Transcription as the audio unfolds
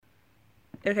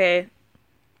Okay.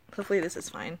 Hopefully this is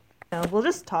fine. No, we'll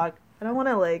just talk. I don't want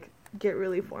to, like, get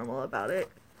really formal about it.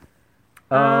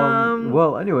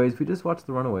 Well, anyways, we just watched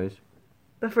The Runaways.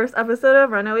 The first episode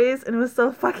of Runaways, and it was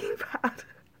so fucking bad.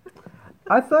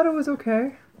 I thought it was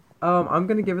okay. I'm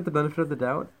gonna give it the benefit of the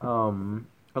doubt.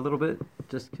 A little bit,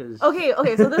 just because. Okay,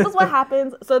 so this is what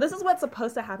happens. So this is what's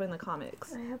supposed to happen in the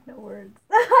comics. I have no words.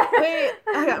 Wait,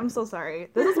 okay, I'm so sorry.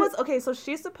 This is what's okay. So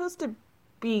she's supposed to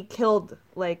be killed,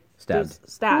 like Stabbed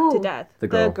to Ooh. death. The The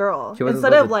girl. girl. She wasn't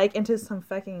Instead of supposed to- like into some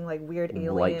fucking like weird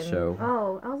alien light show.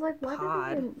 Oh, I was like,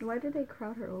 Pod. why did they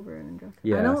crowd her over and inject her?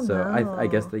 Yeah, don't so I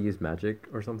guess know. they use magic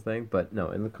or something, but no,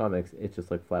 in the comics it's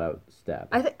just like flat out stabbed.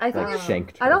 I think like it's-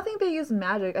 shanked. I don't think they use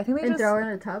magic. I think they And just throw her in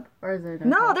a tub, or is there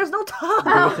no. tub? There's no tub.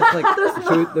 There was just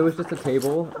like there was just a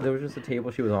table. There was just a table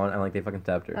she was on, and like they fucking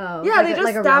stabbed her. Oh, Yeah, like they a- just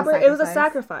like a stab her. real It was a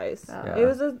sacrifice?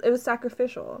 sacrifice. Oh. It was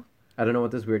sacrificial. I don't know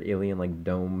what this weird alien like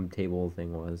dome table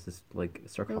thing was. This like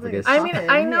sarcophagus. I mean, Coffin,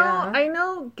 I yeah.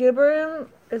 know Gibberim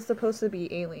is supposed to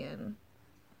be alien.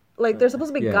 Like they're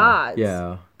supposed to be yeah, gods.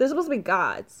 Yeah. They're supposed to be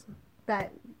gods.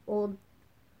 That old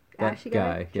That ashy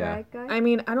guy, yeah. drag guy. I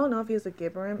mean, I don't know if he's a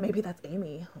Gibberim. Maybe that's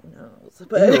Amy. Who knows?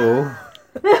 But Ew.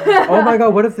 Oh my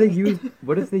god! What if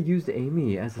they used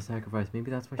Amy as a sacrifice? Maybe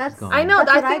that's why That's- she's gone. I know.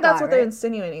 That's I what I think that's got, what they're right?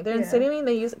 insinuating. They're Yeah. insinuating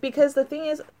they use because the thing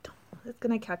is, it's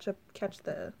gonna catch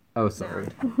the Oh, sorry.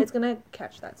 sound. It's gonna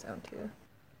catch that sound too.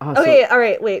 Oh, Okay, all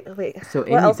right, wait. So What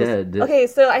Amy else is- dead. Okay,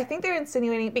 so I think they're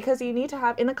insinuating because you need to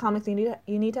have in the comics you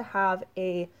need to have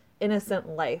a innocent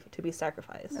life to be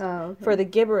sacrificed Oh, okay. for the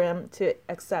Gibberim to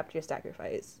accept your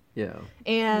sacrifice. Yeah.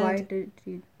 And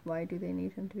why do they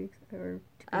need him to be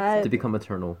I- To become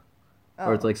eternal, Oh.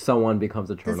 or it's like someone becomes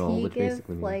Does eternal, he which give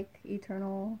basically means like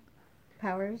eternal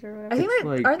powers or whatever? I think It's that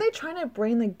like- are they trying to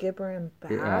bring the Gibberim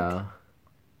back? yeah,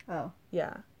 Oh,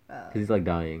 Yeah. because he's like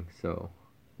dying. So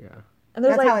yeah. And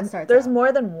there's That's how like it starts there's out.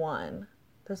 more than one.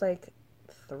 There's like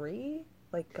 3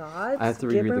 like gods. I have to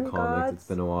reread the Gibberim comics. gods. It's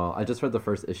been a while. I just read the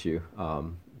first issue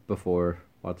before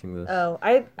watching this. Oh,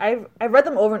 I've read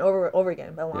them over and over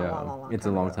again, but yeah, long it's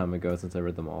a long time ago since I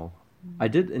read them all. I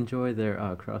did enjoy their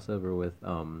crossover with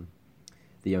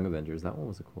the Young Avengers. That one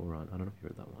was a cool run. I don't know if you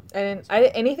read that one.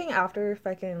 And anything after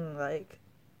fucking like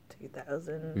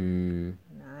 2009.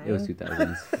 It was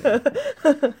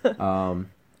 2000s. yeah.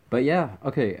 But yeah,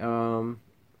 okay.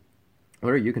 What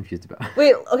are you confused about?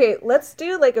 Wait, okay, let's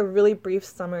do like a really brief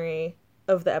summary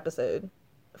of the episode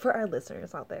for our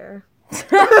listeners out there.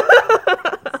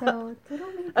 so they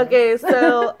don't need Okay,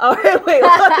 so all right, wait,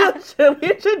 should we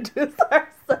introduce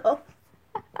ourselves?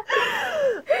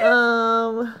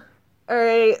 All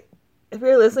right. If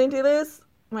you're listening to this,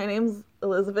 my name's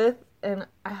Elizabeth, and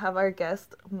I have our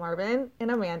guest Marvin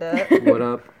and Amanda. What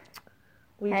up?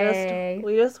 Hey.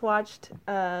 We just watched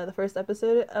the first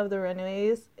episode of The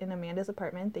Runaways in Amanda's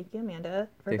apartment. Thank you, Amanda,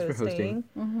 Thanks for hosting.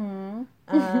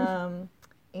 Mm-hmm.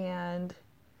 And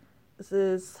this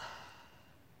is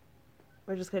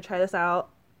we're just gonna try this out.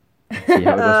 See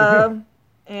how it goes from here.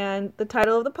 And the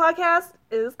title of the podcast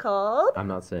is called I'm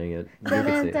not saying it. You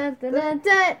can say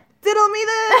it. Diddle Me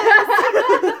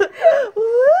This! Woo!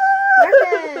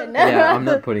 Marvin! Yeah, I'm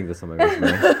not putting this on my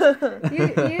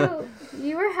resume.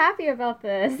 you were happy about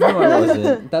this. No, I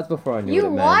wasn't. That's before I knew You what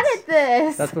it meant. wanted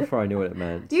this. That's before I knew what it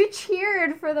meant. You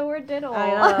cheered for the word diddle.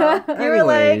 I know. You were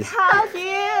like, Anyways. how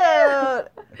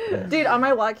cute! Dude, on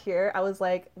my walk here, I was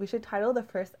like, we should title the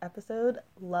first episode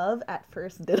Love at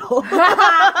First Diddle. See,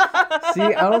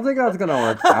 I don't think that's gonna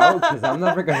work out because I'm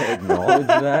never gonna acknowledge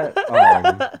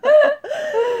that.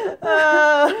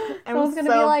 Someone's gonna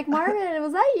be like, Marvin,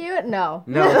 was that you? No.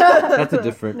 No, that's a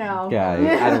different No. guy.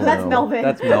 I don't That's know. Melvin.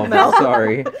 That's Melvin.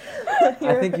 Sorry.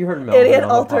 I think you heard Melvin. Idiot on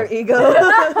the alter pod-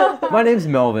 ego. My name's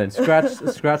Melvin. Scratch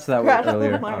that Scratch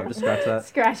earlier. Marvin. Just scratch that.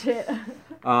 Scratch it.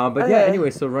 But yeah. Okay. Anyway,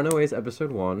 so Runaways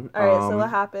episode 1. Alright, so what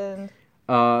happened?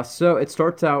 So it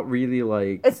starts out really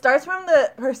like. It starts from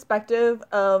the perspective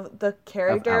of the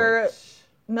character. Alex.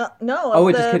 No. Oh,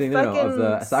 wait, of just the kidding. No, of fucking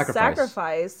the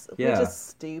sacrifice. Yeah. Yeah. Which is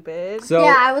stupid. So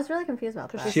yeah, I was really confused about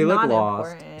that. She's she looked not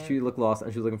lost. important. She looked lost,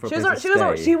 and she was looking for a She place was, to she, stay.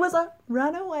 was, she was a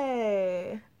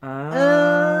runaway.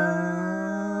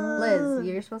 Liz,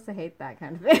 you're supposed to hate that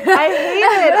kind of thing. I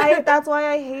hate it. That's why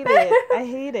I hate it. I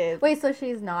hate it. Wait, so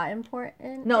she's not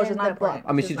important? No, in she's not the important. book?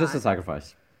 I mean, she's just a not.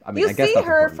 sacrifice. I mean, You I guess see that's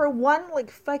her important. for one like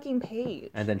fucking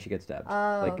page. And then she gets stabbed,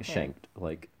 Oh, like okay. shanked,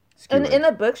 like And skewered. in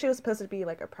the book, she was supposed to be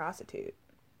like a prostitute.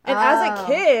 And as a Oh.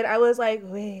 kid, I was like,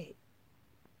 wait,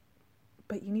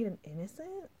 but you need an innocent?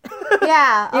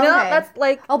 Yeah, You know, okay. that's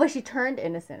like, Oh, but she turned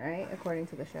innocent, right? According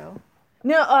to the show.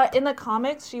 No, in the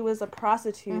comics, she was a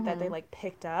prostitute that they like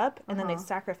picked up, and then they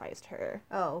sacrificed her.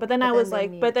 Oh, but then I was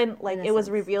like, but then like it was innocence.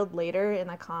 revealed later in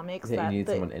the comics That you that needed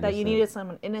someone that you innocent. needed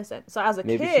someone innocent. So as a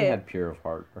Maybe kid, she had pure of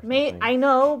heart or something. I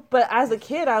know, but as a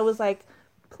kid, I was like,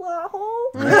 plot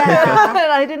hole. Yeah.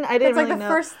 And I didn't That's really like the know.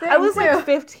 first thing. I was too. like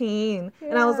 15,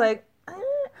 and I was Yeah. like,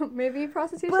 Maybe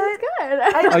prostitution But is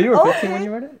good. Oh, you were 15 okay. when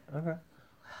you read it? Okay.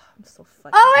 I'm so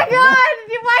fucking. Oh my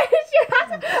god! Why did you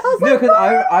have to? I was No, like,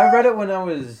 because I read it when I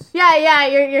was... yeah,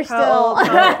 you're How still. old?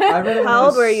 I read it when I How old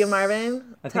was- were you,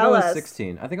 Marvin? I think Tell I was us.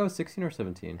 16. I think I was 16 or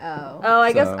 17. Oh, Oh,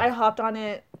 I guess So- I hopped on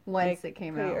it. once it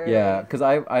came pretty out. early. Yeah, because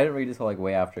I didn't read it until like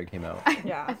way after it came out.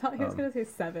 Yeah. I thought he was gonna say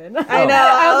 7. I know.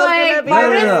 I was gonna like, be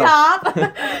Marvin, No, no, no. stop.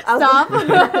 I was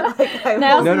Stop. like, I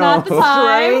Now's will No, not the no.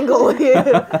 time. strangle you.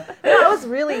 No, I was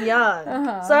really young,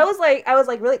 Uh-huh. so I was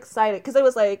like really excited because it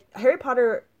was like Harry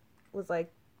Potter was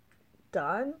like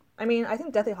done. I mean, I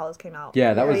think Deathly Hallows came out.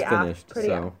 Yeah, that was pretty finished,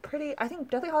 so... pretty. I think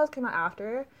Deathly Hallows came out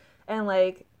after, and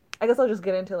like I guess I'll just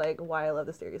get into like why I love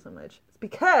the series so much. It's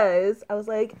because I was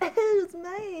like, oh, it's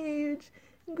my age,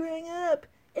 growing up,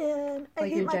 and I Like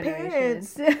hate your my generation.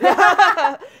 parents.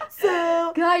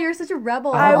 So God, you're such a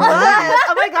rebel. I was.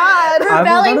 Oh my god. I'm a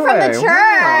Rebelling from the runaway. church.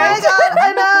 Wow. Oh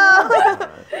my god, I know.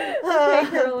 Okay,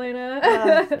 Carolina.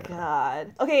 Oh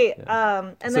god. Okay,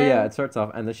 and So then yeah, it starts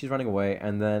off, and then she's running away,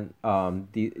 and then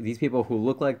these people who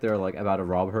look like they're like about to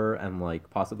rob her and like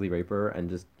possibly rape her and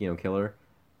just kill her,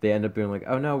 they end up being like,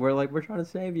 oh no, we're trying to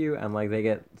save you, and like they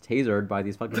get tasered by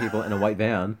these fucking people in a white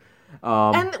van.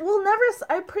 and we'll never.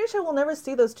 I'm pretty sure we'll never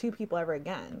see those two people ever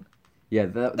again. Yeah,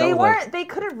 that They was weren't. like, They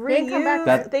could have They come back-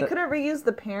 reused. They could have reused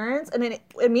the parents, and then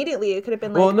immediately it could have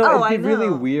been like, well, no, oh, I it'd be know. really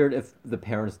weird if the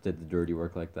parents did the dirty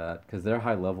work like that because they're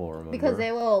high level. Remember? Because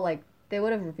they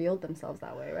would have revealed themselves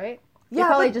that way, right? Yeah, they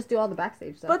probably but- just do all the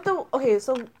backstage stuff. But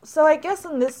so I guess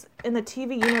in the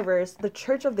TV universe, the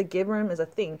Church of the Gibram is a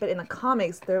thing, but in the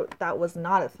comics, that was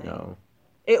not a thing. No.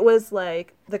 It was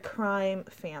like the crime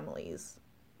families,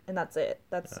 and that's it.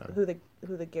 That's who the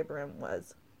Gibram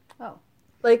was. Oh.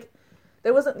 Like,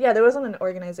 there wasn't an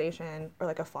organization or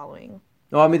like a following.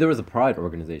 No, I mean there was a pride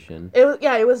organization.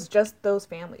 It was just those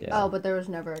families. Yeah. Oh, but there was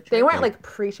never a church. They weren't like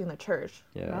preaching the church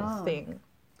Yeah. Oh. thing.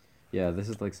 Yeah, this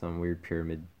is like some weird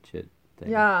pyramid shit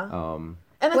thing. Yeah. And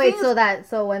the Wait, thing is,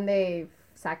 so when they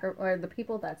or the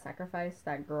people that sacrificed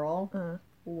that girl Uh.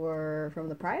 were from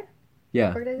the Pride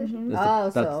Yeah. organization? That's Oh,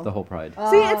 that's the whole pride.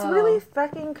 see, it's really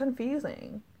fucking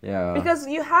confusing Yeah. because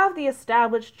you have the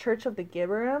established Church of the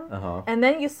Gibram, Uh-huh. and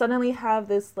then you suddenly have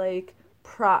this like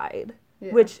pride,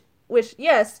 Yeah. which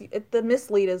yes, the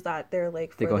mislead is that they're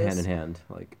like for They go this, hand in hand,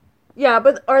 like Yeah,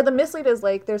 but or the mislead is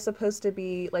like they're supposed to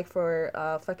be like for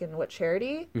fucking what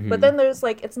charity, but then there's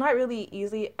like it's not really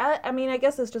easy. I mean, I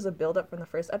guess it's just a build up from the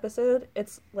first episode.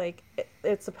 It's like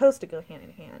it's supposed to go hand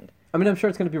in hand. I mean, I'm sure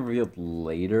it's going to be revealed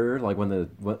later, like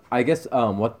I guess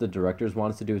what the directors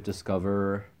want us to do is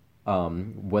discover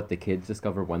what the kids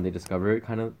discover when they discover it,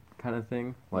 kind of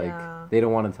thing. Like Yeah. they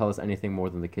don't want to tell us anything more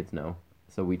than the kids know,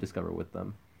 so we discover with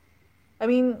them. I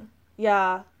mean,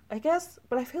 yeah, I guess,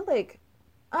 but I feel like,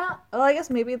 well, I guess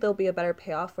maybe there'll be a better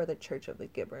payoff for the Church of the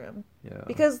Gibram Yeah.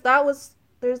 because that was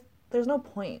there's no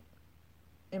point,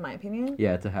 in my opinion.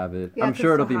 Yeah, to have it. Yeah, I'm just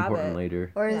sure to it'll be have important it.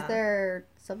 later. Or is Yeah. there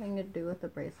something to do with the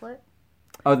bracelet?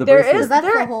 Oh, the There bracelet. is That's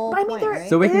the there, whole but I mean, point, there right?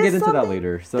 So we can is get into that something-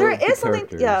 later. So there the is something.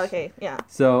 characters. Yeah. Okay. Yeah.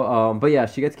 So, but yeah,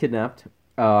 she gets kidnapped,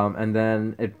 and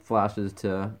then it flashes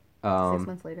to 6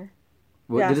 months later.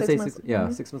 What, Yeah, did it 6 say months. 6? Yeah,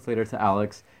 6 months later to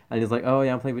Alex, and he's like, "Oh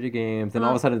yeah, I'm playing video games." Then all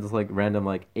of a sudden, this like random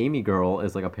like Amy girl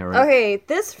is like a parent. Okay,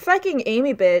 this fucking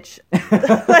Amy bitch,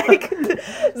 like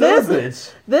this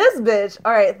bitch.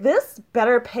 All right, this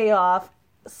better pay off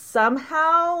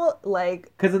somehow.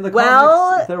 Like, Because in the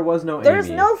well, comics, there was no there's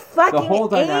Amy. no fucking The whole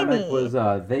dynamic Amy. was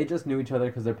they just knew each other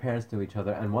because their parents knew each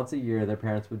other, and once a year, their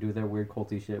parents would do their weird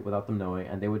culty shit without them knowing,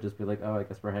 and they would just be like, "Oh, I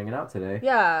guess we're hanging out today."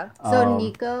 Yeah. So Um,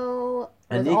 Nico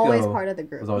and was always Nico part of the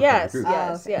group. was always part of Yes, the group.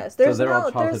 yes, okay. yes. So There's they're all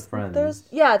no, childhood there's, friends. there's,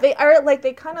 yeah, they are like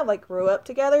they kind of like grew up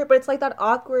together, but it's like that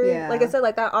awkward, Yeah. like I said,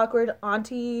 like that awkward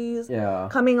aunties Yeah.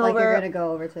 coming Like over. you're gonna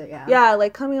go over to Yeah,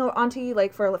 like coming over auntie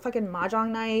like for a fucking mahjong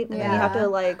night, and then you have Yeah. to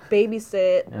like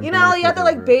babysit. And You bring know, the you have kids to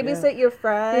like over. babysit your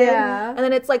friend. Yeah. And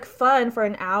then it's like fun for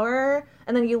an hour,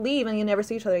 and then you leave and you never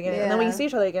see each other again. And then when you Yeah. see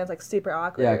each other again, it's like super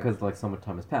awkward. Yeah, because like so much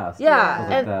time has passed. Yeah, Stuff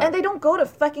like and that. and they don't go to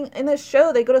fucking in the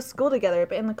show. They go to school together,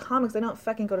 but in the comics, they don't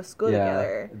fucking go to school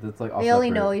together. It's like all They only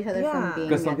separate. know each other Yeah. from being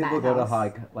Because some at people that go to house.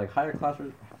 higher class,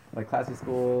 like classy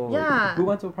school. Like, Yeah. who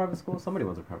went to a private school? Somebody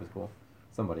went to a private school.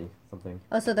 Something.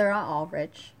 Oh, so they're not all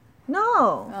rich.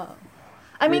 No, Oh.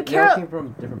 I mean, they all came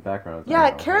from different backgrounds. I Yeah,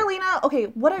 don't know. Carolina. Okay,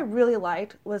 what I really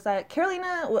liked was that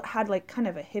Carolina had like kind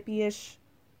of a hippie-ish.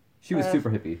 She was super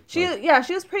hippie. She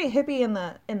was pretty hippie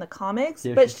in the comics,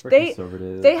 Yeah, but she's very they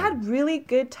conservative they had really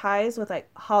good ties with like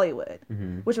Hollywood,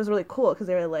 Mm-hmm. which was really cool because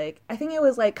they were like, I think it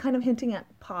was like kind of hinting at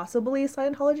possibly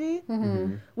Scientology,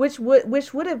 Mm-hmm. which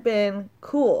would have been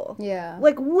cool. Yeah.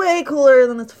 Like way cooler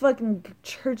than this fucking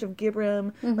Church of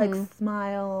Gibram, Mm-hmm. like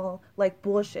smile, like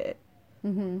bullshit.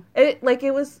 Mm-hmm.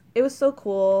 It was so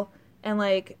cool, and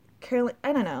like Carolina,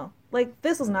 I don't know, like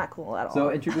this was not cool at all. So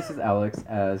it introduces Alex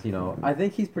as, I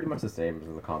think he's pretty much the same as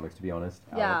in the comics, to be honest.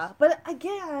 yeah, Alex. but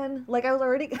again, like I was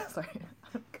already sorry.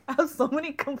 I have so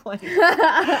many complaints.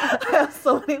 I have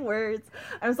so many words.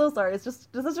 I'm so sorry. This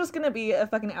is just gonna be a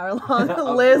fucking hour long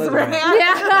Liz Liz rant. rant.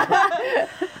 Yeah.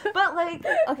 But like,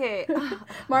 okay,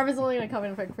 Marvin's only gonna come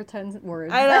in for 10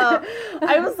 words. I know.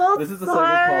 I'm so This is a segment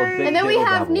called sorry. Big And then we Dibble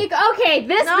have Dabble. Nico. Okay,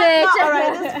 this No, bitch. no, all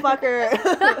right, this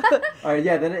fucker. Alright,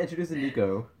 yeah, then it introduces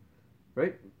Nico.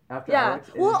 Right? After Yeah. Alex.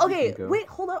 it Well, introduces okay. Nico. Wait,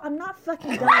 hold up. I'm not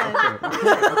fucking Okay, done.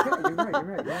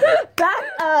 you're right. Back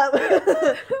up.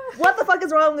 What the fuck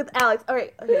is wrong with Alex? All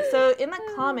right. Okay. So in the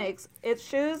comics, it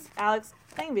shows Alex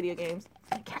playing video games.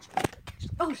 Catch me.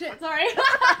 Oh shit! Sorry.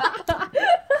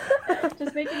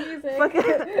 Just making music.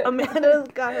 Fucking Amanda's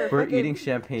got her We're fucking eating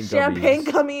champagne champagne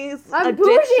gummies. gummies. I'm addiction.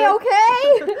 bougie,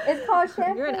 okay? It's called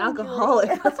champagne. You're an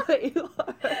alcoholic. That's what you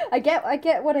are. I get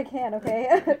what I can,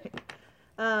 okay?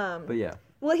 But yeah.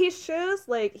 Well, he shows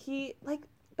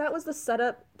that was the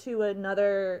setup to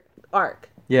another arc.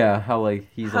 Yeah, how like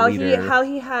he's How a leader. how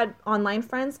he had online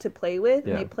friends to play with,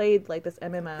 Yeah. and they played like this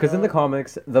MMO. Because in the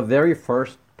comics, the very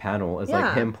first panel is Yeah.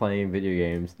 like him playing video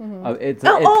games. It's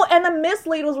and the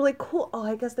mislead was really cool. Oh,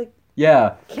 I guess they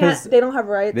yeah, can't. because They don't have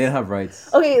rights. they didn't have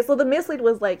rights. Okay, so the mislead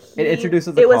was like It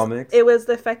introduces the comics. It was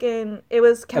the fucking. It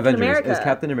was Captain Avengers. America. It was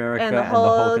Captain America and and the the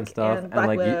Hulk and Hulk stuff, and and Black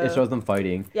like Widow. it shows them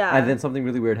fighting. Yeah. And then something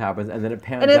really weird happens, and then it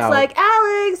pans And it's out. like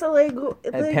Alex, and like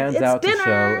it pans it's out dinner. to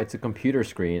show it's a computer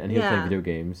screen, and he was Yeah. playing video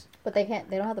games. But they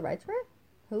don't have the rights for it?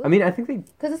 I mean, I think they.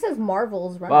 Because it says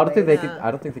Marvel's Runaways. Well, I don't think they Yeah. could.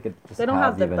 I don't think they could. Just They don't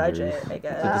have the Avengers. budget, I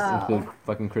guess. So just Wow. include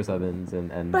fucking Chris Evans and.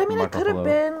 But I mean, it Mark could have Ruffalo.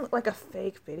 been like a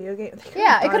fake video game. They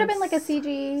Yeah, it done could have been like a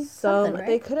CG so something, right?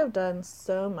 They could have done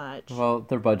so much. Well,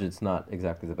 their budget's not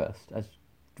exactly the best, as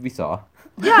we saw.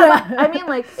 Yeah, but, I mean,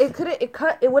 like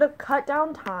it would have cut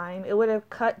down time. It would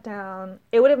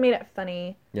have made it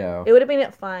funny. Yeah. It would have made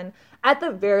it fun. At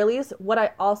the very least, what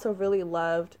I also really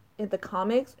loved in the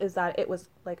comics is that it was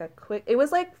like it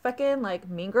was like fucking like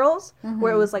Mean Girls,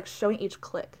 where it was like showing each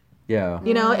click. Yeah.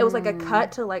 You know, it was like a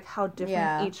cut to like how different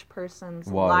Yeah. each person's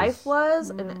Was. life was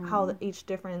and how each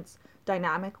different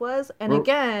dynamic was. And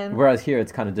again, Whereas here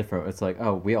it's kind of different. It's like,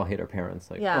 oh, we all hate our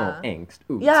parents. Like, Yeah. oh, angst.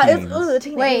 Ooh, yeah, teens. it's the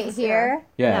teen Wait, angst, here?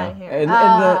 Yeah. Yeah, here.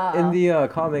 In the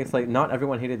comics, like not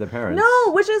everyone hated their parents.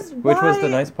 No, which was the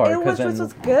nice part, It 'cause which then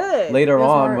was good. Later It was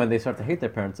on, more- when they start to hate their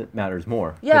parents, it matters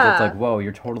more. 'Cause Yeah. It's like, whoa,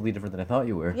 you're totally different than I thought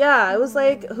you were. Yeah, it was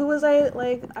like, who was I?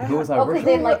 Like, Who was I Oh, because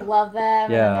they worshiping? like love them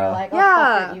and Yeah. they're like, oh,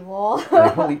 Yeah. fuck, you're evil.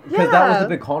 Because that was Yeah. the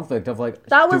big conflict of like,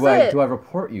 That was do I it. do I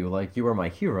report you? Like you were my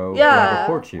hero. Yeah. Do I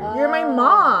report you? You're my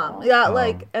mom. Yeah, Oh.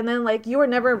 like, and then like you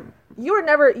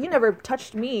never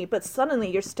touched me, but suddenly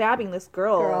you're stabbing this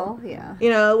Girl, yeah. You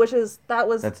know,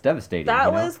 That's devastating. that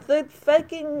you know? was the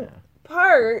fucking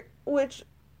part, which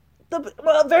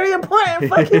very important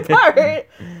fucking part.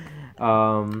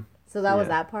 So that was Yeah.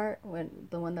 that part,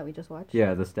 the one that we just watched?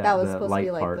 Yeah, the That was the supposed to light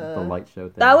be, like, part, the- the light show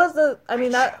thing. That was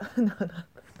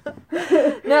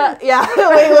no, yeah,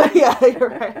 wait, yeah, you're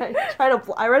right. I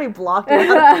already blocked it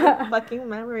out of my fucking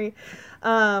memory.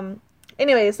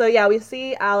 Anyway, so yeah, we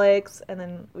see Alex, and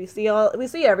then we see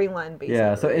everyone basically.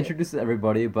 Yeah, so it introduces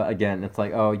everybody, but again, it's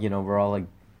like, oh, we're all like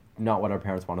not what our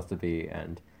parents want us to be,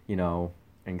 and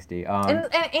angsty. and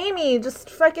Amy just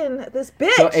fucking this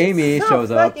bitch. So Amy so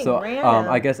shows up. fucking So random.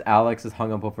 I guess Alex is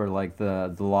hung up over like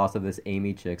the loss of this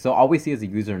Amy chick. So all we see is a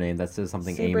username that says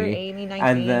something Super Amy. 19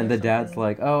 And then or the dad's something.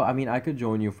 like, oh, I mean, I could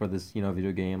join you for this,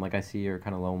 video game. Like, I see you're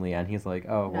kind of lonely. And he's like,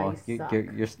 oh, well, you suck.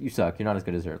 you suck. You're not as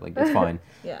good as her. Like, it's fine.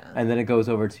 Yeah. And then it goes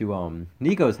over to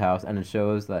Nico's house, and it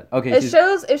shows that okay, It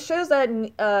shows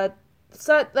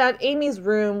that Amy's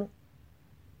room.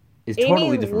 is Amy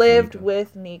totally different. from lived Nico.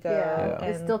 with Nico. Yeah. And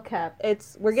It's still kept.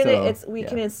 We yeah.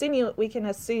 can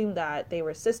assume that they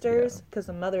were sisters because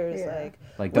the mother is Yeah. like,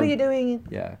 Like, what are don't- you doing?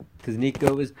 Yeah, because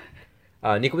Nico was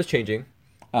changing.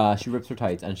 She rips her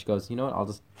tights, and she goes, you know what? I'll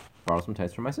just borrow some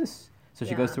tights from my sis. So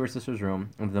she goes Yeah. to her sister's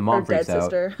room, and the Her mom dead freaks out.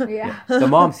 sister. Yeah. The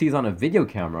mom sees on a video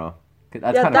camera. 'Cause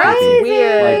that's Yeah, kind of that's creepy.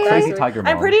 weird. Like That's crazy weird. tiger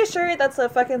mom. I'm pretty sure that's a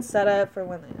fucking setup for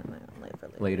when they for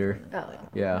later. later. Oh.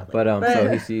 Yeah, but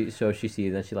so she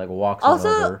sees and she like walks on Also,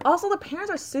 over. also the parents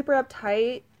are super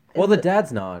uptight. Well, the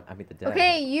dad's not. I mean, the dad.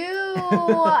 Okay, you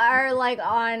are like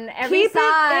on every Keep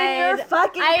side. it in your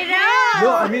fucking I head. know.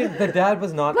 No, I mean the dad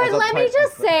was not. But as let me uptight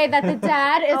just as- say that the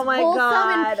dad is Oh my wholesome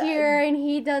God. and pure, and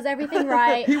he does everything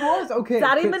right. He was okay.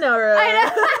 Daddy 'cause Minoru.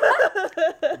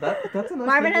 That's a nice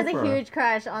Marvin name has a for her. huge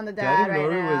crush on the Daddy dad right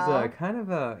Minoru now. was kind of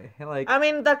a like. I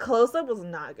mean, the close-up was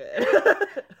not good.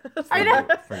 I know.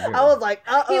 For you. I was like,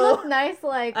 uh-oh. He looked nice,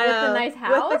 like with the nice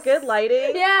house, With the good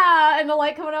lighting. Yeah, and the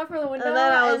light coming out from the window. And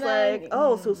then I was then- like,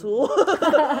 oh, Susu.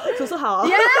 Susu how?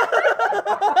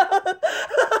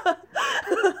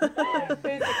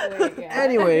 Basically, yeah.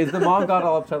 Anyways, the mom got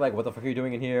all upset, like, "What the fuck are you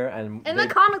doing in here?" And In they-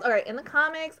 the comics, alright, in the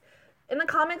comics,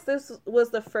 this was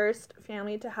the first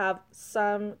family to have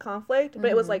some conflict, but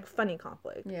it was like funny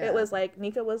conflict. Yeah. It was like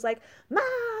Nika was like, "Mom,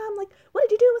 like, what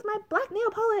did you do with my black nail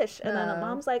polish?" And then the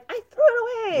mom's like, "I threw it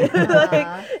away.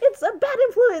 Like, it's a bad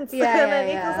influence." Yeah, and then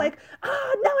yeah, Nika's yeah. like,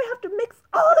 "Oh, now I have to mix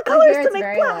all the Well, colors here to it's make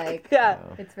very, black." like- Yeah.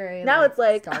 It's very. Now it's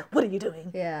like, stark. "What are you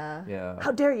doing? Yeah. yeah,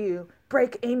 How dare you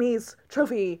break Amy's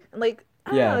trophy?" And like, I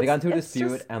don't yeah, know, they got into a it's dispute,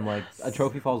 just- and like a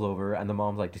trophy falls over, and the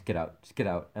mom's like, "Just get out,"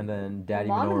 and then Daddy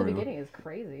Mom Minoru. in the beginning is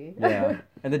crazy. Yeah,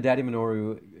 and then Daddy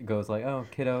Minoru goes like, "Oh,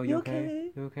 kiddo, you You okay?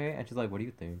 okay? You okay?" And she's like, "What do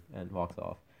you think?" And walks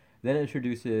off. Then it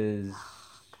introduces.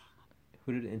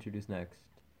 Who did it introduce next?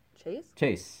 Chase?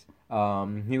 Chase.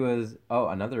 He was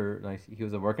another nice. He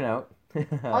was working out.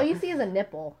 All you see is a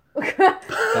nipple. Is Is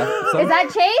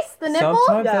that Chase? The nipple?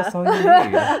 Sometimes Yeah. that's all you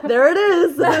need. There it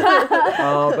is.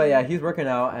 But yeah, he's working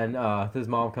out, and his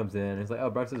mom comes in. And he's like, "Oh,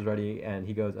 breakfast is ready," and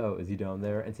he goes, "Oh, is he down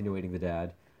there?" Insinuating the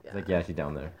dad. He's like, "Yeah, she's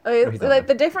down there." Okay, Or he's so, down like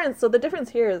there. the difference. So the difference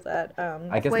here is that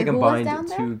I guess Wait, they who was combined down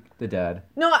to the dad.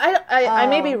 no, I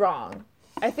may be Oh. wrong.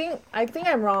 I think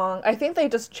I'm wrong. I think they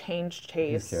just changed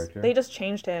Chase. character? They just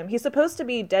changed him. He's supposed to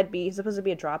be deadbeat. He's supposed to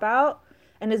be a dropout,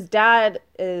 and his dad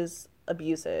is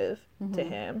abusive to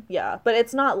him. Yeah, but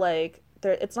it's not like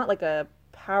it's not like a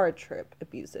power trip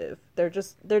abusive. They're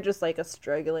just like a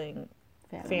struggling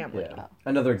family. Yeah.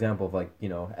 Another example of like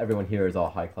everyone here is all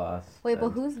high class. Wait, but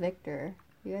and- who's Victor?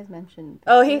 You guys mentioned.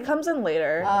 Oh, he Victor? comes in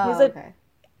later. Oh, He's okay.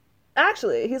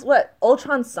 actually he's what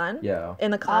Ultron's son. Yeah.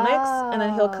 In the comics, and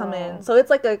then he'll come in. Oh. So it's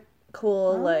like a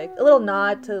cool, like a little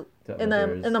nod to To in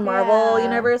others. the Marvel Yeah.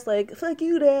 universe, like fuck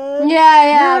you, Dad.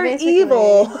 Yeah, You're basically.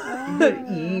 evil. You're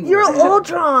evil. You're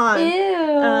Ultron.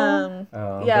 Ew.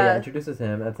 But Yeah. yeah, introduces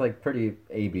him. It's like pretty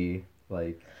AB.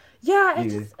 Like Yeah,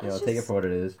 you, it's take it just, for what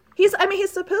it is. he's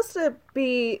supposed to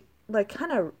be like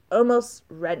kind of almost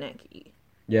rednecky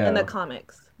Yeah. in the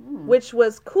comics, which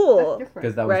was cool, That's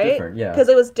Because different. that was right? different. Yeah. Because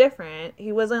it was different.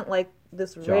 He wasn't like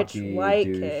this rich Jockey, white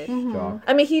douche, kid. jock.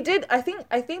 I mean, he did. I think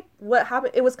what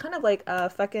happened. It was kind of like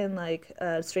fucking like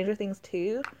Stranger Things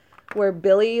 2, where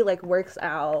Billy like works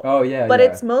out. Oh yeah. But yeah.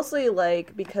 it's mostly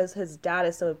like because his dad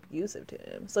is so abusive to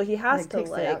him, so he has Like, to takes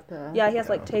it like out to- he has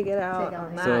to like take it out Take out on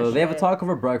on that. So they have a shit. talk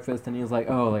over breakfast, and he's like,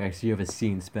 "Oh, like I see you have a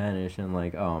C in Spanish," and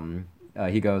like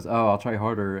he goes, "Oh, I'll try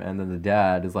harder," and then the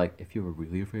dad is like, "If you were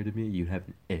really afraid of me, you'd have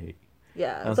an A." I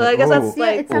Yeah. was So like, I guess oh. that's Yeah,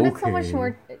 like it sounded so okay. much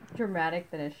more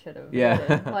dramatic than it should have. Yeah.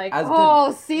 been. Like, As did-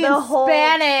 oh, see in The whole-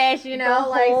 Spanish, you know, the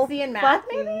like whole see in math,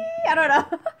 fucking- maybe? I don't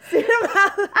know.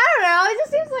 cinematic. I don't know. It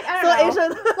just seems like, I don't So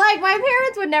know. Asian. Like, my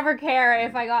parents would never care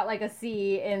if I got, like, a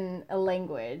C in a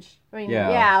language. I mean, Yeah.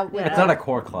 yeah. Yeah. It's not a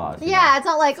core class. you Yeah, it's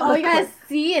not like, oh, you got a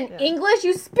C in Yeah. English?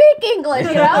 You speak English,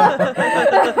 you know?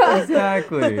 know?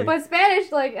 Exactly. But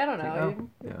Spanish, like, I don't know. Oh,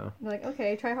 yeah. I'm like,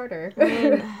 okay, try harder.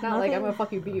 mean, Not like I'm nothing- gonna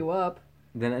fucking beat you up.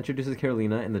 Then it introduces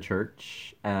Carolina in the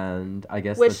church, and I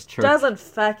guess Which the church. doesn't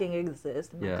fucking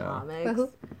exist in the Yeah. comics. But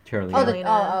who? Carolina. Oh, Carolina.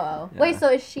 oh. Yeah. Wait, so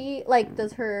is she, like,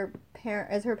 is her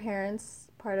parents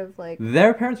part of, like...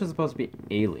 Their parents were supposed to be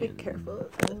Be aliens. careful.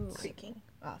 Creaking.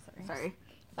 Oh, sorry. Sorry.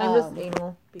 I'm just Um,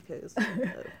 anal because.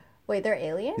 Wait, they're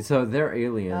aliens? So they're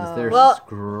aliens. Oh. They're Well,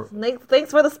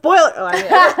 Thanks for the spoiler. Oh, I mean,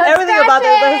 everything about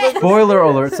this. Spoiler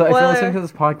alert! So if you're Spoiler. listening to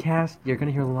this podcast, you're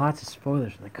gonna hear lots of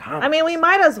spoilers from the comics. I mean, we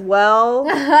might as well.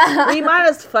 We might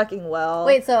as fucking well.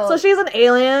 Wait, so- So she's an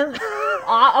alien.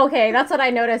 Okay, that's what I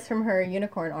noticed from her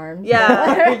unicorn arms.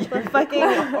 Yeah. The fucking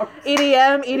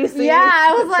EDM, EDC. Yeah,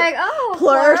 I was like, oh,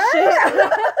 Plur Plur?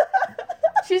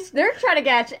 shit. They're trying to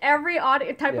catch every type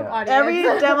of Yeah. audience. Every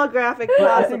demographic But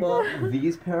I think possible.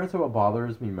 these parents are what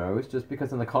bothers me most, just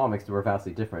because in the comics they were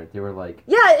vastly different. They were like,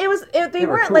 Yeah, it was. They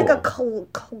were weren't like a cool.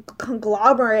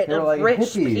 conglomerate They were of like rich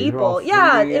hippies. They were all people.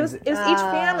 Yeah, fruity it was. and- It was each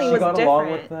family She was got different.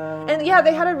 along with them. And yeah,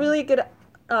 they had a really good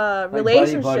like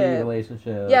relationship. buddy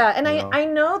relationship. Yeah, and you know? I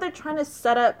know they're trying to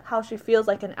set up how she feels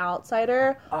like an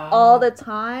outsider all the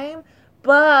time,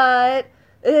 but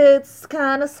It's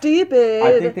kind of stupid.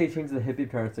 I think they changed the hippie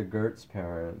parents to Gert's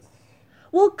parents.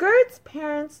 Well, Gert's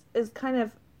parents is kind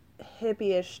of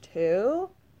hippie-ish too.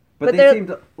 But they're- they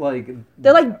seemed like...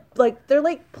 They're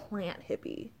like plant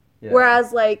hippie. Yeah.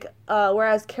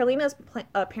 Whereas Carolina's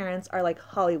parents are like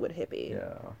Hollywood hippie.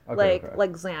 Yeah. Okay,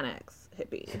 like Xanax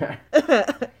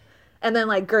hippie. And then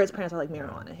like Gert's parents are like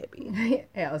marijuana hippie.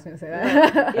 Yeah, I was gonna say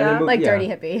that. Yeah. moved- Like yeah. dirty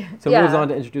hippie. So it Yeah. moves on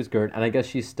to introduce Gert, and I guess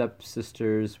she's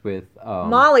stepsisters with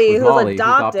Molly, with who's Molly,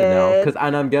 adopted. now.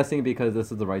 And I'm guessing because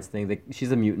this is the rights thing,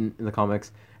 she's a mutant in the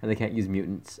comics, and they can't use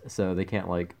mutants, so they can't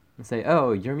like say,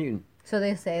 "Oh, you're a mutant." So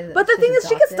they say that. But the she's thing is, she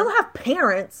can adopted. still have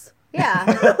parents. Yeah.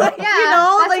 Like, Yeah. you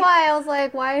know, that's like- why I was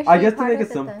like, why is she I guess to part make of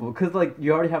it simple, then? because like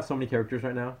you already have so many characters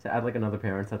right now. To add like another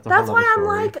parent, that's a That's whole why other I'm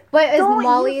story. like, But is don't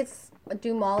Molly's?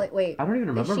 Do Molly? Wait. I don't even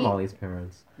remember she- Molly's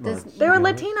parents. Does- much, they to were be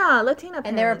honest. Latina parents.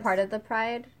 And they were part of the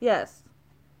Pride. Yes.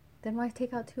 Then why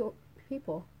take out two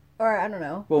people? Or I don't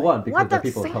know. Well, one because What they're the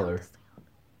people of sound? color.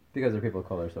 Because they're people of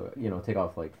color, so take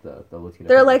off like the Latino.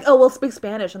 They're parents. like, oh, we'll speak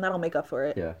Spanish and that'll make up for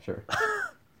it. Yeah, sure.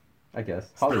 I guess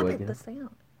Stop Hollywood. it, You the know? sound.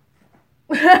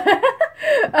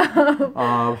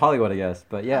 Hollywood, I guess.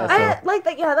 But yeah, so I like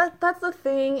that. Yeah, that's the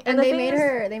thing. And the they thing made is-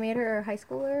 her. They made her high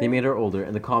schooler. they made her older.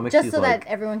 In the comics, just she's so like, that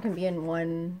everyone can be in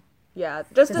one. Yeah,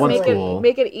 just to One make school.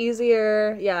 it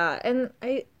easier. Yeah, and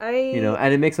I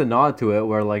and it makes a nod to it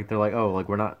where like they're like, oh, like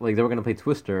we're not like they were gonna play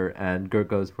Twister, and Gert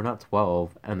goes, we're not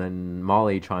 12, and then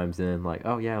Molly chimes in like,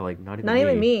 oh yeah, like not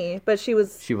even me, but she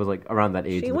was She was like around that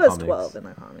age. she in the was comics. 12 in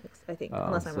the comics, I think,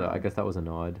 unless I'm So wrong. I guess that was a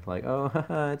nod, like, oh,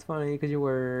 haha, it's funny because you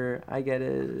were. I get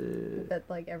it. That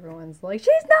like everyone's like,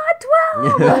 she's not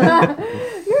 12. You're damn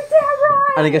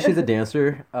right. And I guess she's a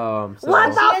dancer. So What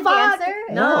Is the she a fuck? dancer?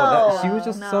 No, she was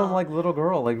just no. some like little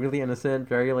girl, like really innocent,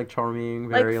 very like charming,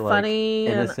 very like funny,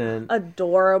 innocent. and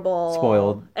adorable,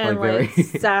 Spoiled, and like, like very-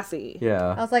 sassy. I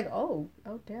Yeah. was like, oh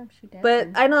damn, she danced. But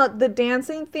I know the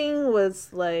dancing thing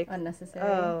was like, Unnecessary.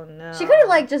 oh no, She could have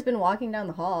like just been walking down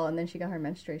the hall and then she got her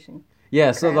menstruation.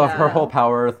 Yeah, so her Crap. whole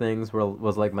power things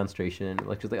was like menstruation.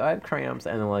 Like she's like, I have cramps,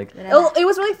 and then like Oh, it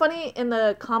was really funny in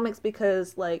the comics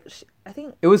because like I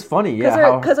think it was funny.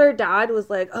 Yeah, because her dad was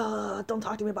like, oh, don't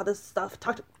talk to me about this stuff.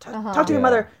 Talk to Uh-huh. your Yeah.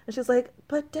 mother, and she's like,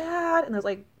 but dad, and there's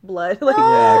like blood, like,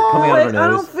 yeah, coming out like of her I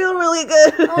nose. don't feel really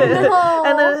good. Oh, no.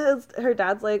 And then her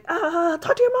dad's like,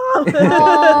 talk to your mom.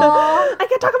 Aw. I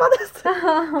can't talk about this.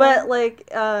 But like,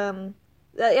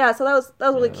 yeah, so that was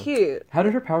really Yeah. cute. How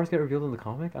did her powers get revealed in the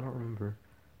comic? I don't remember.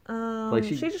 Like,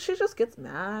 She just gets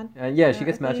mad. And yeah, she Yeah,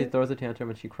 gets I mad. She think- throws a tantrum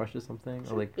and she crushes something,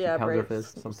 or like she Yeah, pounds her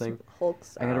breaks fist, something. Hulk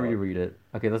I gotta style. reread it.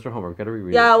 Okay, that's our homework. Gotta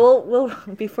reread Yeah, it. we'll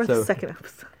before So- the second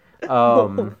episode.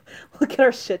 Um, We'll get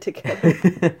our shit together.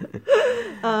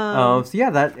 so yeah,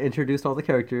 that introduced all the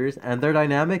characters, and their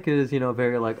dynamic is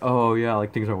very like, oh yeah,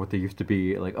 like things aren't what they used to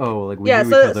be. Like, oh, like we knew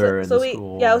each other in the we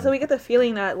school. so we get the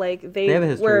feeling that like they have a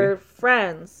history. were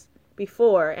friends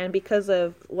before, and because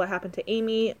of what happened to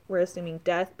Amy, we're assuming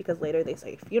death because later they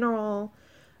say funeral.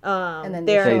 And then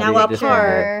they're They now get apart.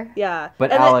 disbanded. Yeah,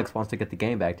 But and then- Alex wants to get the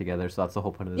gang back together, so that's the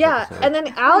whole point of this yeah, episode. and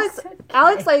then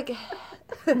Alex like.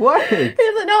 What?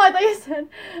 No, I thought you said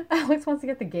Alex wants to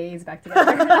get the gays back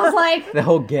together. And I was like, The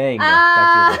whole gang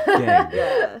back together.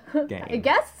 Gang. Yeah. Gang. I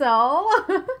guess so.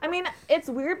 I mean, it's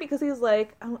weird because he's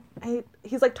like,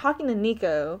 he's like talking to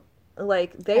Nico,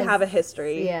 like they As- have a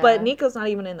history, yeah. but Nico's not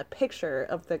even in the picture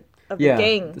of the Yeah.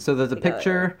 gang. So there's a together.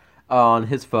 picture on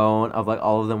his phone of like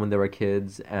all of them when they were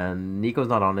kids, and Nico's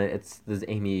not on it. It's this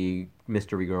Amy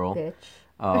mystery girl.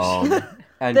 Bitch.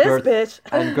 And This Gert's, bitch.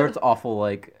 and Gert's awful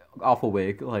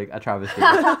wig, like a travesty.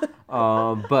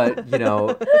 But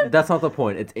that's not the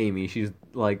point. It's Amy. She's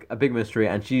like a big mystery,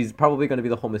 and she's probably going to be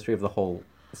the whole mystery of the whole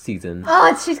season.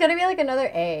 Oh, she's gonna be like another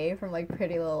A from like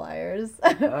Pretty Little Liars,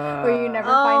 where you never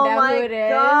Oh find out my who it is.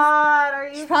 god, are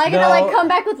you? She's probably gonna No. like come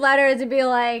back with letters and be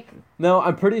like, No,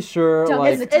 I'm pretty sure Don't like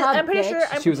get in the tub, I'm pretty bitch.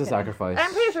 sure. she was a sacrifice.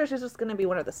 I'm pretty sure she's just gonna be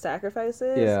one of the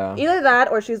sacrifices. Yeah. Either that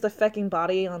or she's the fucking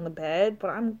body on the bed.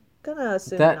 But I'm gonna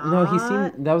assume That not. no, he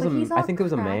seemed that was but he's I all think it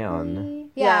was a man. crappy.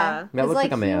 Yeah. Yeah, That 'cause, looks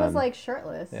like a He man. was like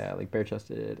shirtless. Yeah, like bare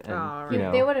chested, and Oh, you They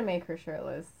know, wouldn't make her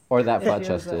shirtless. or that if flat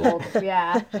she was chested. old.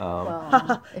 Yeah.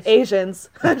 Well, if she- Asians.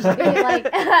 like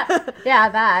yeah,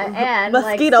 that and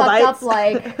Mosquito like bites. sucked up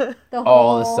like the whole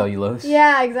All the cellulose.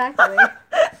 Yeah, exactly.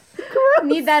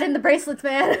 Need that in the bracelets,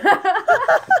 man.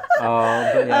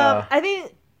 But yeah. I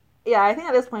think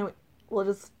at this point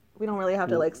we don't really have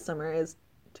to like summarize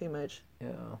too much. Yeah.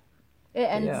 It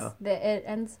ends. Yeah. It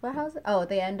ends. What house? Oh,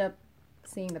 they end up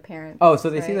seeing the parents. Oh, so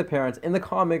they see right? the parents in the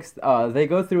comics. They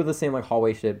go through the same like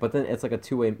hallway shit, but then it's like a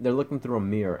two-way. They're looking through a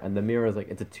mirror, and the mirror is like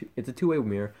it's a two-way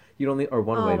mirror. You don't need or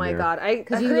one-way Oh my mirror. god, I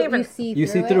Because couldn't even. You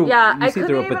see through. Yeah, you I see through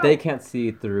couldn't it, but even- they can't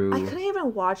see through. I couldn't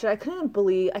even watch it. I can't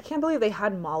believe they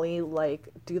had Molly like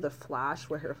do the flash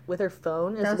with her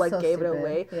phone That and was like so gave it stupid.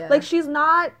 away. Yeah. Like she's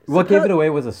not. What gave it away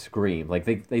was a scream. Like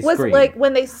they Was scream. like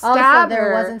when they stab there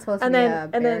her, wasn't supposed to and be then a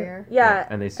and barrier? then yeah,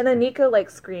 and they and then Nico like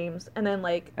screams, and then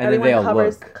like And then they all everyone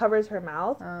look. covers her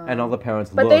mouth. and all the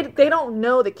parents But look. they don't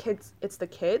know it's the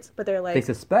kids, but they're like They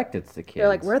suspect it's the kids. they're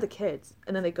like, we're the kids,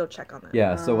 and then they go check on them.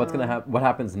 Yeah. So what's gonna happen? What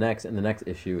happens next in the next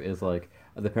issue is like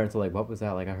the parents are like, "What was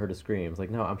that? Like I heard a scream." It's like,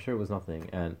 "No, I'm sure it was nothing."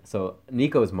 And so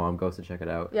Nico's mom goes to check it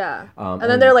out. Yeah. And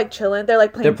And then they're like chilling. They're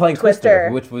like playing. They're playing Twister,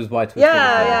 which was why Twister. Yeah,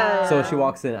 was there. yeah, So yeah. she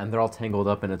walks in and they're all tangled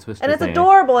up in a Twister. And it's thing.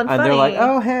 adorable and funny. they're like,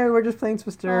 "Oh hey, we're just playing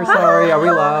Twister. Sorry, are we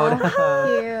loud?"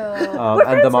 Cute.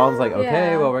 And the mom's like, "Okay,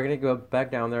 Yeah. well we're gonna go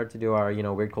back down there to do our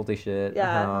weird culty shit."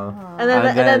 Yeah. Uh-huh. And then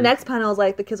And the then- next panel is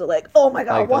like the kids are like, oh my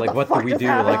god, Like, what the fuck do we just do?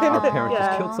 Like happened? our parents Yeah.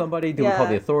 just killed somebody. Do we call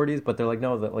Yeah. the authorities? But they're like,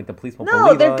 no, like the police won't No,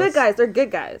 believe they're us. good guys. They're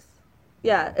good guys.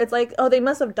 Yeah, it's like, oh, they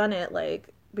must have done it like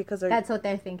because they're That's what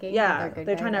they're thinking. yeah, that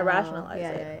they're trying to guys. rationalize Yeah,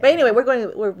 it. yeah, yeah. But anyway,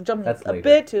 we're jumping That's a later.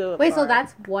 bit too. Wait, so far.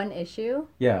 that's one issue?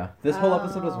 Yeah, this whole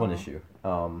episode was one Oh. issue.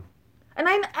 And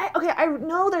I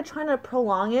know they're trying to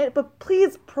prolong it, but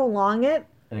please prolong it.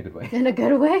 In a good way. In a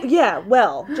good way? Yeah,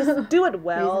 well, just do it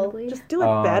well. Reasonably? Just do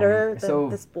it better than so-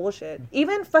 this bullshit.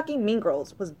 Even fucking Mean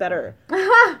Girls was better.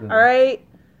 All right,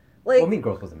 like Well, Mean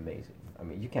Girls was amazing. I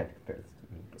mean, you can't compare this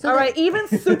to Mean Girls. So all right, even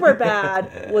Super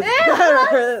Bad was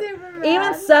better. Superbad.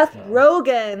 Even Seth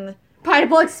Rogen.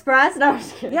 Pineapple Express? No, I'm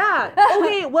just kidding. Yeah.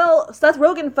 Okay. Well, Seth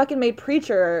Rogen fucking made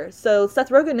Preacher, so Seth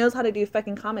Rogen knows how to do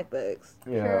fucking comic books.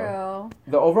 Yeah. True.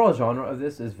 The overall genre of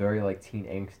this is very like teen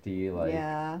angsty, like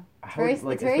Yeah. how Very, would-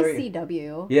 like, it's very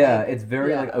CW. Yeah, Like, it's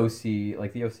very yeah. like OC,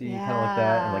 like the OC kind of like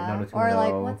that, and like yeah. 90210. Or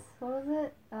like, what was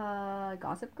it?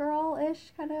 Gossip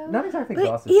Girl-ish, kind of? Not exactly But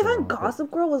Gossip even Girl, but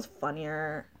Gossip Girl was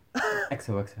funnier.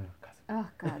 XOXO. Gossip. Oh,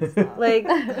 God, stop. Like-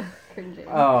 Cringing.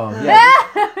 Yeah,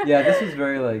 yeah. This was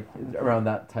very like around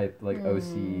that type like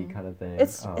OC kind of thing.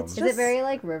 It's Is just- it very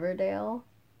like Riverdale?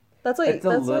 That's what. It's a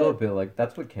that's little what, bit like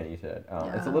that's what Kenny said.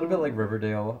 It's a little bit like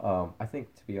Riverdale. I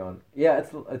think to be on, yeah,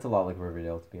 it's a lot like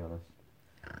Riverdale to be honest.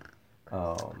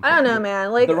 I don't know,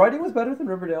 man. Like The writing was better than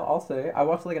Riverdale. I'll say. I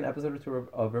watched like an episode or two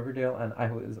of Riverdale, and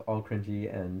I was all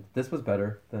cringy. And this was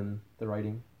better than the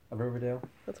writing of Riverdale.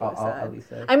 that's what I'll I said. at least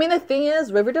say. I mean, the thing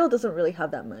is, Riverdale doesn't really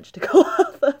have that much to go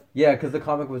off of. Yeah, because the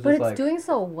comic was But just it's like doing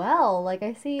so well. Like,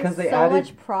 I see 'Cause so they added-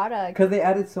 much product. because they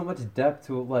added so much depth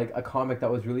to like a comic that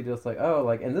was really just like, oh,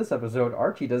 like in this episode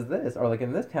Archie does this, or like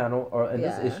in this panel or in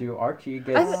Yeah. this issue Archie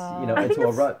gets I into think a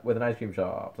it's- rut with an ice cream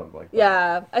shop, something like that.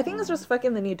 Yeah, I think it's just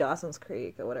fucking the new Dawson's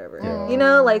Creek or whatever. Yeah. You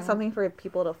know, like something for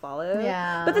people to follow.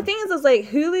 Yeah. But the thing is like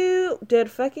Hulu did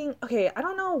fucking okay. I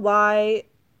don't know why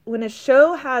when a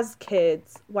show has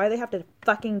kids, why they have to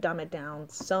fucking dumb it down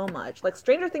so much. Like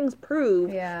Stranger Things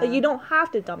proved Yeah. that you don't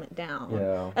have to dumb it down.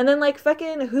 Yeah. And then like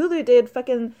fucking Hulu did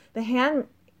fucking Handmaid's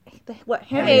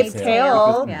Handmaid's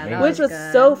Tale, Yeah, that which was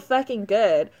good. so fucking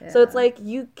good. So it's Yeah. like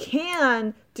you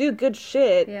can do good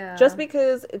shit Yeah. just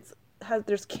because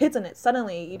there's kids in it.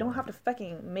 Suddenly, you don't have to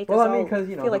fucking make Well, us I mean, all because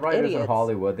feel the like writers idiots. in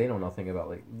Hollywood, they know nothing about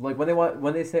like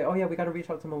when they say, oh yeah, we got to reach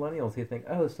out to millennials. They think,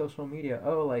 oh, social media,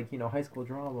 oh like high school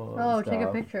drama. Oh, and take a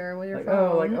stuff. picture with your Like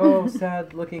phone. oh, like oh,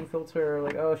 sad looking filter.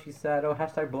 Like oh, she's sad. Oh,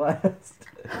 hashtag blessed.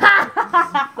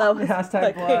 That was Hashtag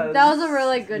fucking- blessed. That was a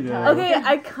really good Yeah. time. Okay,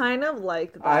 I kind of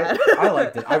liked that. I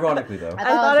liked it. Ironically though. I I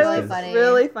thought it it was was funny.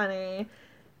 really funny.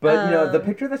 But the Um,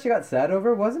 picture that she got sad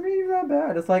over wasn't really that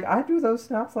bad. It's like I do those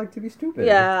snaps like to be stupid.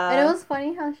 Yeah. And it was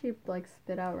funny how she like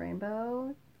spit out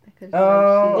rainbow. Because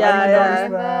Oh, she Yeah, I yeah.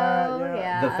 noticed that. Rainbow, Yeah.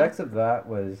 yeah. The effects of that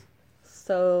was.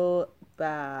 so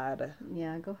bad.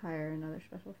 Yeah, go hire another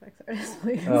special effects artist,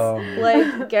 please.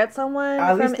 Like, get someone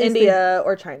At least from they India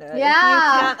or China. If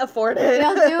Yeah. you can't afford it.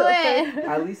 They'll do it.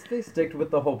 At least they sticked with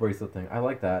the whole bracelet thing. I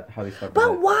like that how they stuck with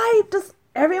But it. why does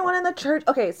everyone in the church?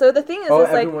 Okay, so the thing is, Oh, is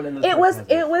like everyone in the it church was has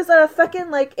it was a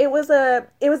fucking like it was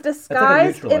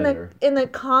disguised neutralizer. in the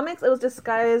comics. It was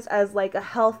disguised as like a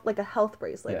health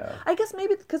bracelet. Yeah. I guess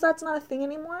maybe because that's not a thing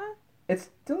anymore. It's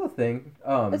still a thing.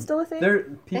 It's still a thing?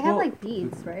 People, They have like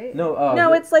beads, right? No,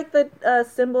 No, it's like the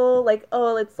symbol, like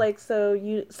it's like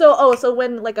so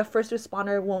when like a first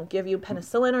responder won't give you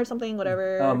penicillin or something,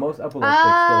 whatever. most epileptics still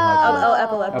have Oh, it.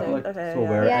 epileptic. Epileptics Okay, will yeah.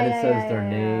 wear it, and it Yeah, says yeah, their yeah,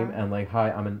 name yeah. and like hi,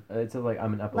 it says like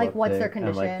I'm an epileptic. Like, what's their and,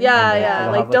 like, condition? Yeah, and, yeah,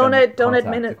 they'll like have, don't a don't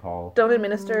contact to call. don't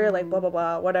administer like blah blah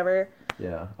blah whatever.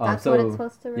 Yeah. That's so what it's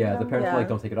supposed to yeah, the resemble? parents Yeah. were like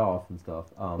don't take it off and stuff.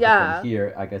 But Yeah. then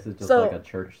here, I guess it's just So- like a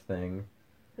church thing.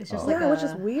 It's just Oh. like Yeah, which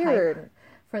is a weird. hype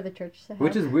for the church to have.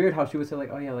 Which is weird how she would say like,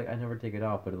 oh yeah, like I never take it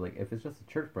off, but like if it's just a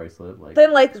church bracelet, like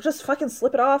Then like just fucking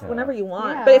slip it off Yeah. whenever you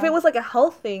want. Yeah. But if it was like a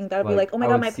health thing, that would be Like, like, oh my I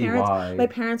god, would see why. my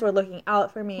parents were looking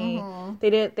out for me.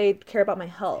 Mhm. They care about my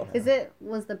health.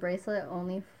 Was the bracelet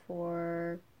only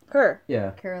for Her.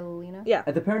 yeah. Carolina? Yeah.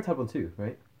 And the parents have one too,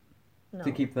 right? No.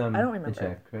 To keep them I don't in remember.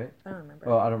 check, right? I don't remember.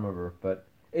 Well, I don't remember, but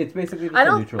it's basically just I a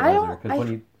don't- neutralizer because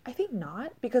when you I think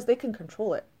not, because they can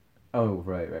control it. oh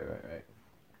right.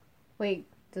 Wait,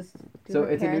 do So her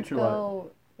it's a parents neutral-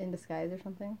 go in disguise or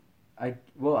something? I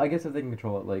guess if they can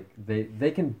control it, like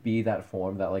they can be that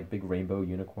form, that like big rainbow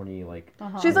unicorny, like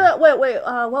Uh-huh. She's a wait.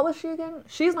 What was she again?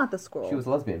 She's not the scroll. she was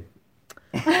a lesbian.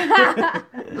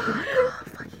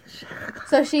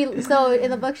 So in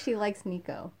the book she likes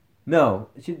Nico. No,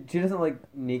 she doesn't like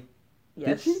Nick.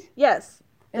 Yes. Did she? Yes.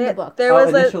 In the book. There Oh,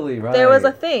 was initially, there was a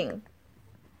right. thing.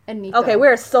 And Nico. Okay,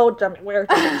 we're so jumping. We're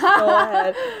jumping so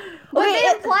ahead. But Okay,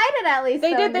 they implied it at least.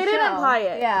 They though, did. in They the did show. imply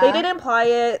it. Yeah. They did imply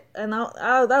it, and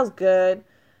that was good.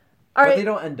 All But right. they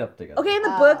don't end up together. Okay, in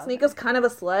the Oh, books, okay. Nico's kind of a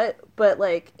slut, but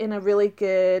like in a really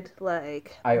good,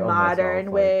 like I own modern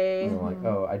myself, way. Like, you know, like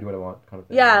oh, I do what I want, kind of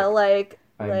thing. Yeah, Like,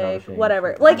 like I'm not ashamed.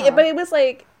 whatever. Uh-huh. Like, but it was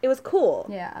like it was cool.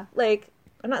 Yeah. Like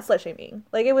I'm not slut shaming.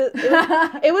 Like it was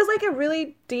it was like a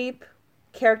really deep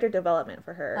character development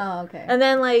for her. Oh, okay. And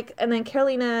then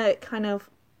Carolina kind of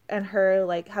and her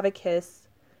like have a kiss,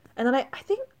 and then I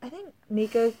think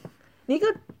Nico,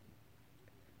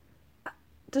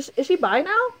 is she bi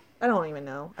now? I don't even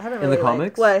know. I haven't In really the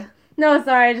comics? What? No,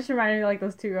 sorry, it just reminded me like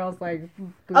those two girls like.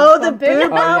 Oh, the bumping.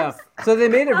 boob Oh yeah. bumps? So they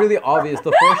made it really obvious.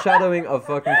 The foreshadowing of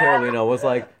fucking Carolina was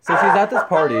like, so she's at this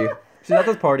party. She's at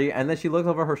this party, and then she looks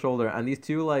over her shoulder, and these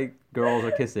two like girls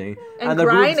are kissing, And their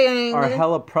boobs grinding. are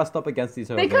hella pressed up against each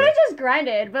other. They could have just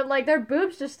grinded, but like their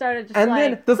boobs just started just And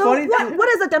like. then the So funny what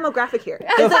is the demographic here?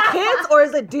 Is it kids or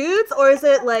is it dudes or is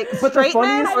it like But the straight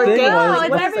men funniest or thing gay men? was- Like, it's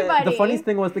what is it? everybody. the funniest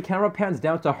thing was the camera pans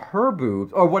down to her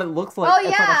boobs, or what it looks like. Oh, It's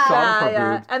like a yeah. shot of her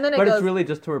Yeah, boobs, and then it but goes- it's really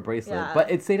just to her bracelet. Yeah. But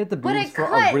it stayed at the But boobs it for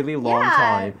cut, a really long yeah.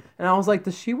 time, and I was like,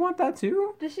 does she want that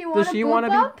too? Does she want Does a she boob want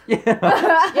bump? to be?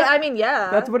 Yeah, Yeah, I mean, yeah.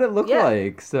 that's what it looked Yeah.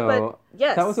 like. So But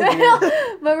yes. that was a weird.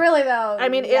 But really though. I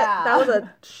mean, yeah. that was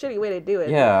a shitty way to do it.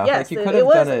 Yeah, yes, like you it- could it have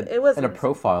was, done it, it was in a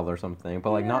profile or something,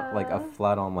 but like not like a Yeah.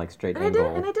 flat on like straight And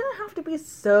angle. it didn't have to be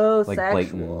so Like,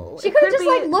 sexual. blatant. She It could have could just be-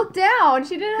 like looked down.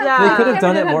 She didn't have. Yeah. to, They could have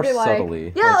done camera it didn't more have to be like,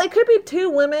 subtly. Yeah, Like, it could be two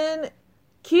women,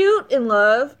 cute in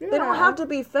love. They don't Yeah. have to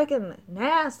be fucking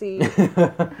nasty.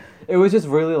 it was just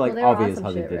really like Well, they were on obvious some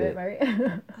how they shit, did it.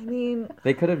 right? I mean,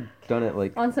 They could have done it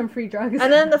like. on some free drugs.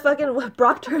 and then the fucking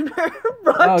Brock Turner.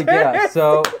 Oh yeah,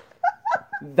 so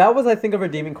that was I think a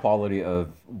redeeming quality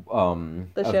of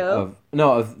The of- show?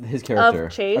 of his character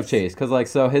Chase? because like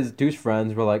so his douche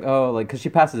friends were like, oh, like because she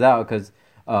passes out because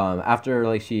after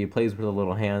like she plays with her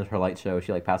little hands, her light show,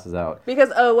 she like passes out.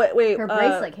 Because wait, Her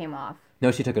bracelet came off. No,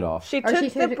 she took it off. She Or took she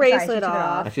the took it- bracelet sorry, she took it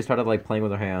off. And she started like playing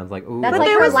with her hands, like ooh. That's But like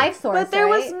there her was- life source, But there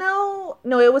was right?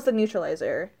 no, it was the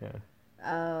neutralizer.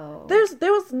 Oh.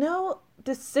 There was no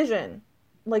decision,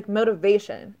 like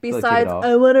motivation, take it besides off.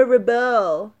 I want to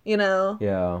rebel. You know,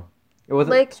 Yeah, it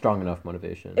wasn't Like, strong enough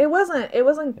motivation. it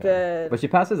wasn't good. But she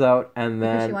passes out, and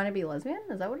Does then she want to be lesbian?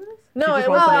 Is that what it is? No, just it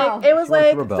was wants to like be- it was she wants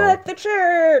to like rebel. fuck the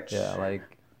church. yeah, like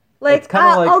like it's kinda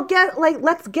like- I'll guess. Like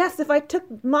let's guess if I took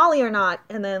Molly or not,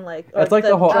 and then like or it's like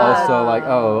the whole drug. also like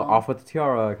Oh. off with the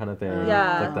tiara kind of thing.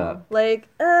 Yeah. like that. Like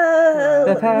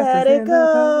oh, past let is it in the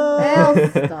go. Hell,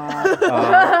 stop.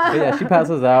 But yeah, she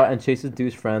passes out, and Chase's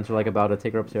douche friends are like about to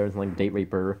take her upstairs and like date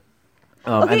rape her.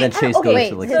 Okay, and then Chase okay, goes Wait,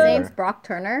 to like his kiss name's her. Brock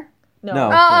Turner. No,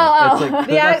 No, Oh, it's like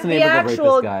the, that's the name of the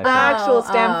actual rapist guy. actual Oh,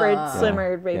 Stanford oh.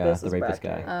 swimmer Yeah, rapist. the is rapist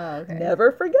Brock guy. Turner. Oh, okay.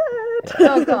 Never forget.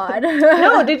 Oh God.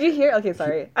 No, did you hear? Okay,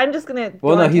 sorry. I'm just gonna.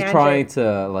 Well, go no, on he's tangent. trying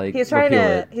to like. He's trying repeal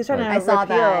to. it. He's trying like, I to saw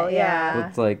repeal. that, Yeah. yeah.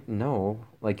 It's like no,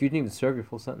 like you didn't even serve your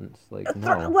full sentence. Like For,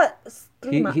 no. what?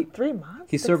 He- 3 months?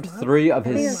 He 6 served months? 3 of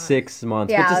Three his months. 6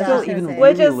 months, Yeah, which is I was still just even gonna say.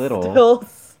 Which really is little. still.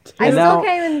 I And still now-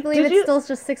 can't even believe Did it's you- still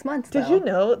just 6 months. Did though. you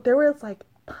know there was like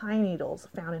pine needles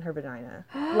found in her vagina?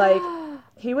 Like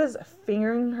he was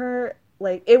fingering her.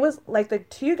 Like it was like the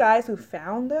 2 guys who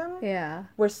found them Yeah.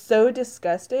 were so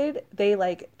disgusted they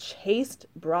like chased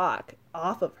Brock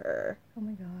off of her, Oh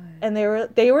my God. and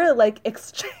they were like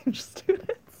exchange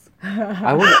students.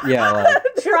 I would, yeah, like,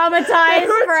 Traumatized They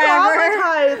were forever.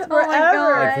 traumatized Oh my forever.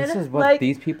 God. like this is what Like-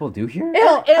 these people do here.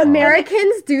 Ew, And-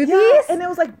 Americans do Yeah, these? and it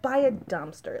was like by a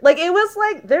dumpster. Like it was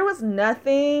like there was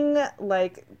nothing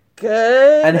like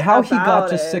good. And how he got about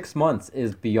just it. 6 months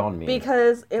is beyond me.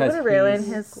 Because it would have ruined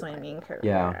he's- his swimming career.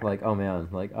 Yeah, like oh man,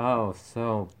 like oh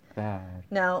so bad.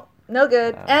 Now No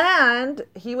good. Yeah. And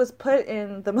he was put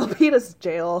in the Milpitas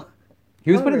jail.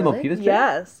 He was Oh, put in the really? Milpitas jail?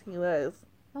 Yes, he was.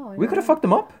 Oh, We could have fucked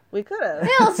him up. We could have.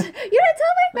 Mills, you didn't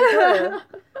tell me.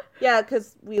 Yeah,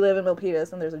 because we live in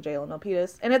Milpitas and there's a jail in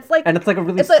Milpitas, and it's like And it's like a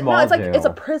really it's like small no, it's like jail. it's a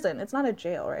prison. It's not a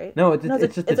jail, right? No, it's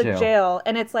just it's a jail. a jail,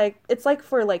 and it's like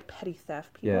for like petty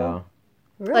theft people. Yeah.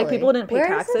 Really? Like, people didn't pay Where is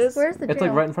taxes. this? Where's the It's jail?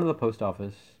 like right in front of the post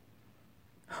office.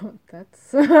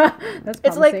 That's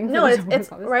It's like promising no, for the it's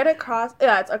post office. right across.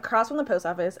 Yeah, it's across from the post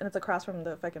office, and it's across from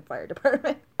the fucking fire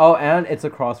department. Oh, and it's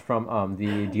across from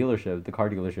the dealership, the car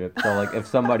dealership. So like if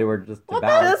somebody were just to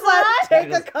bounce, Just like take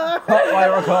just a car.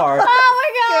 fire a car.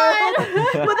 Oh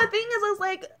my god! But the thing is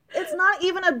like it's not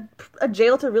even a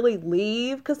jail to really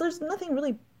leave because there's nothing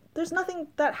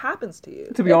that happens to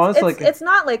you. To be honest, like, it's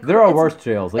not like There are it's- worse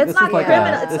jails. Like it's this is not like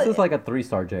criminal, a it's this like- is like a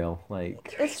 3-star jail.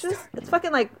 Like It's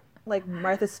fucking like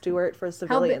Martha Stewart for How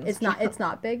civilians. big? It's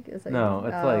not big. Is it? no,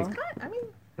 it's Oh. like I mean,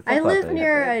 it's not I that live big.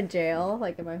 near a jail,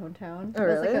 like in my hometown. Oh,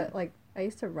 It's really? like I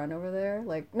used to run over there,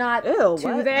 like not Ew, to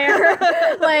what? there,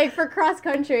 like for cross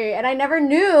country, and I never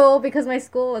knew because my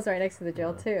school was right next to the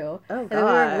jail too. Oh, and then we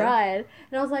God. would run,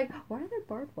 and I was like, "Why are there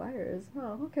barbed wires?"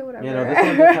 Oh, okay, whatever. You know, this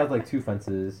one just has like 2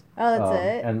 fences. Oh, that's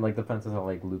it? And like the fences are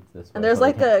like looped this way. and there's so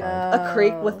they like can't a hide.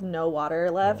 creek Oh. with no water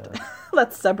left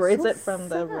that separates So it from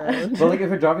the sad. road. But like if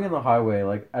you're driving on the highway,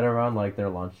 like at around like their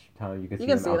lunchtime, you can see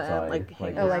can them see them, outside, like,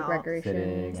 hanging Oh, out. like recreation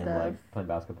sitting and stuff. like playing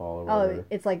basketball or Oh, whatever.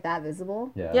 it's like that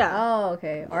visible. Yeah. Yeah. Oh,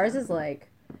 okay. Ours is like,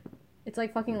 it's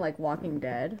like fucking like Walking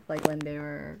Dead. Like when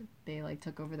they like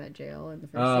took over that jail in the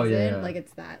first Oh, season. yeah, yeah. Like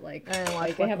it's that like I didn't watch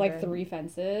like they have Walking like Dead. 3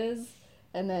 fences,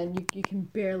 and then you can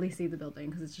barely see the building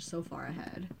because it's just so far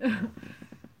ahead.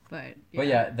 But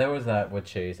yeah, there was that with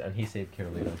Chase, and he saved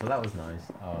Carolina, so that was nice.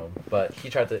 But he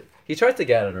tried to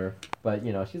get at her, but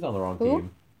you know she's on the wrong Who?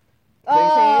 team. Chase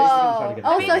was trying to get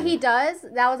Oh, at so her. he does.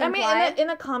 That was I mean, implied. in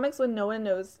the comics, when no one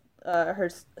knows her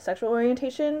sexual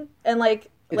orientation, and like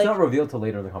It's not revealed till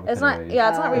later in the comics. it's not anyways. yeah,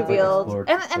 it's not It's, like, revealed. explored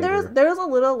And later. there's a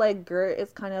little like Gert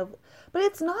is kind of, but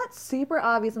it's not super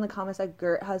obvious in the comics that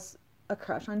Gert has a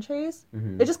crush on Chase.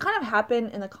 Mhm. It just kind of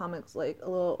happened in the comics like a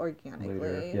little organically.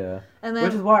 later, yeah. And then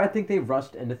Which is why I think they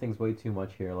rushed into things way too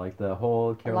much here. Like the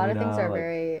whole a Carolina. lot of things are like,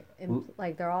 very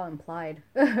like they're all implied.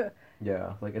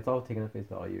 Yeah, like it's all taken at face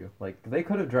value. Like they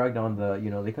could have dragged on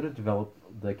they could have developed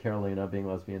the Carolina being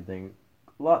lesbian thing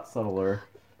a lot subtler.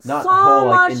 Not so whole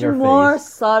like much in your more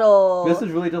face. subtle. This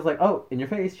is really just like, oh, in your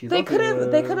face. She's They could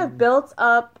lesbian. have built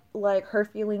up like her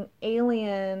feeling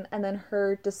alien and then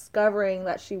her discovering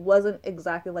that she wasn't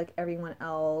exactly like everyone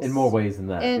else in more ways than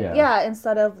that. and yeah.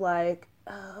 instead of like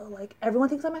oh like everyone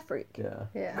thinks I'm a freak. Yeah.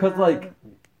 Yeah. Because like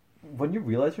when you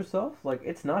realize yourself, like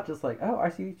it's not just like, oh, I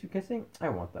see you two kissing, I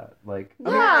want that. Like I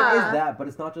mean, it Yeah. is that, but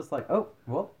it's not just like, oh,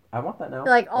 well, I want that now.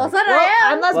 Like all of a sudden Well,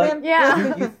 I am. I'm lesbian. Like,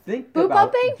 Yeah. you think Boob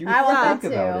about bumping? you I want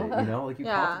think that about too. it, you know, like you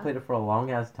Yeah. contemplate it for a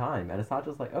long ass time, and it's not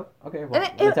just like, oh, okay, well,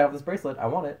 And let's have this bracelet. I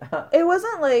want it. It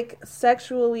wasn't like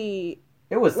sexually.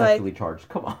 It was like- sexually charged.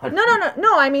 Come on.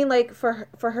 No. I mean like for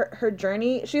her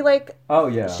journey, she like Oh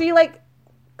yeah. she like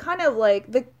kind of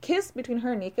like the kiss between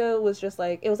her and Nico was just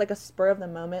like it was like a spur of the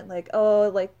moment like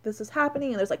oh like this is happening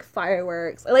and there's like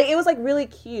fireworks like it was like really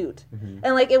cute Mhm.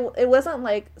 and like it wasn't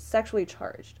like sexually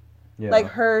charged Yeah. like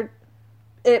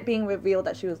it being revealed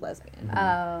that she was lesbian.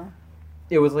 Oh.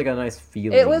 It was like a nice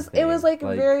feeling. It was thing, like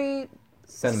very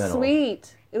sentimental.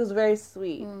 sweet. It was very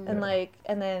sweet Mm. and like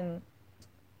and then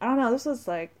I don't know, this was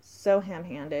like so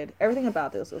ham-handed. Everything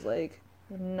about this was like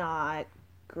not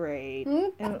great.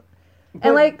 Mm.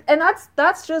 And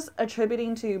that's just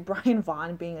attributing to Brian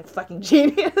Vaughn being a fucking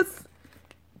genius.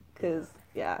 Cause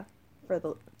yeah,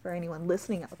 for anyone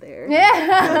listening out there.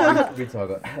 Yeah. We talk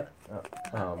about.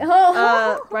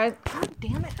 Oh. Brian, god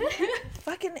damn it,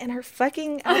 fucking and her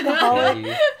fucking alcoholism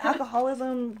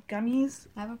gummies.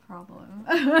 I have a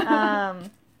problem.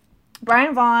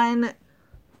 Brian Vaughn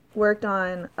wrote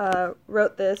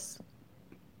this,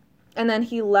 and then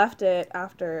he left it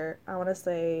after I want to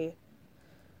say.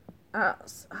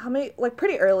 How many? Like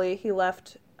pretty early, he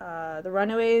left the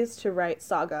Runaways to write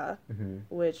Saga,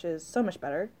 which is so much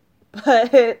better,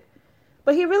 but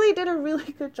he really did a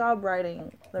really good job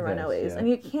writing the Runaways, yeah. and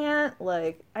you can't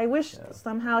like. I wish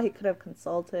somehow he could have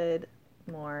consulted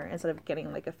more instead of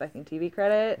getting like a fucking TV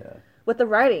credit with the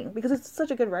writing because it's such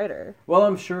a good writer. Well,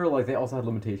 I'm sure like they also had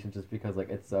limitations just because like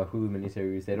it's a Hulu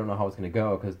miniseries. They don't know how it's gonna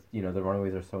go because you know the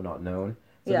Runaways are so not known.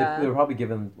 So they were probably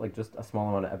given like just a small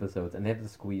amount of episodes, and they have to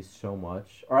squeeze so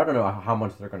much. Or I don't know how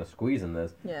much they're gonna squeeze in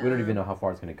this. Yeah. We don't even know how far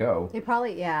it's gonna go. They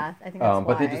probably I think that's But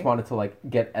why. they just wanted to like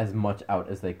get as much out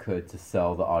as they could to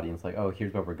sell the audience. Like, oh,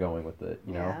 here's where we're going with it.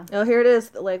 You know. Yeah. Oh, here it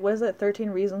is. Like, what is it?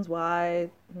 13 Reasons Why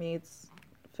meets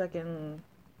fucking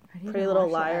I didn't Pretty even Little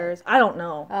watch that. Liars. I don't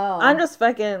know. Oh. I'm just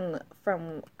fucking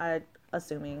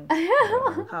assuming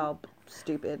how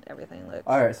stupid everything looks.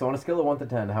 All right, so on a scale of 1 to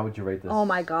 10, how would you rate this? Oh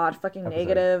my god, fucking episode.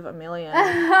 negative a million.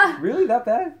 Really, that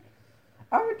bad?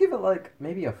 I would give it like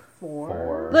maybe a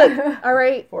 4. Look, all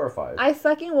right. 4 or 5. I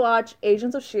fucking watch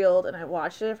Agents of S.H.I.E.L.D. and I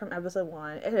watched it from episode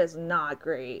 1. It is not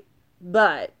great,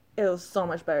 but it was so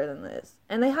much better than this.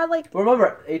 And they had like... But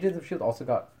remember, Agents of S.H.I.E.L.D. also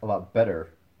got a lot better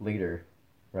later,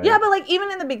 right? Yeah, but like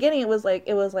even in the beginning, it was still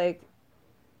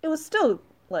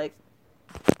like...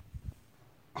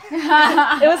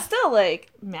 it was still like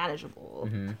manageable.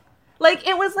 Mm-hmm. Like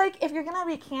it was like, if you're gonna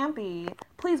be campy,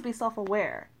 please be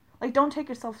self-aware. Like, don't take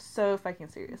yourself so fucking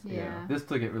seriously. Yeah. This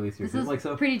took it really This seriously. is Like,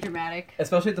 so, pretty dramatic.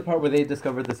 especially at the part where they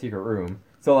discovered the secret room.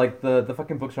 So, like, the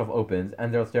fucking bookshelf opens,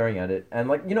 and they're staring at it. And,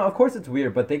 like, you know, of course it's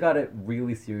weird, but they got it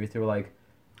really serious. They were like,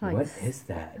 Like, what is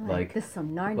that? Like, this is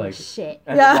some Narnia like- shit.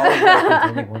 and Yeah. Molly's like, there's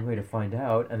only one way to find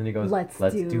out. And then he goes, Let's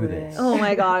let's do do it. this. Oh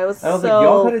my god, it was I was so like,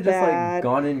 y'all could have just, bad. like,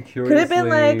 gone in curiously. Could have been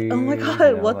like, oh my you god,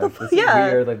 know, what the like, fuck? this is Yeah.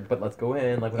 weird, like, but let's go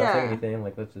in, like, without saying Yeah. anything.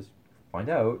 Like, let's just find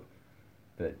out.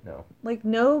 But, no. Like,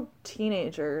 no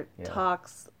teenager Yeah.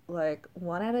 talks, like,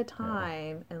 one at a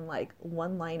time and, like,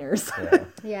 one-liners. Yeah.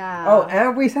 Yeah. Oh,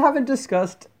 and we haven't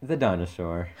discussed the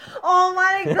dinosaur. Oh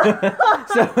my god!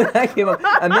 So when that came up,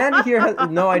 Amanda here has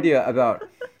no idea about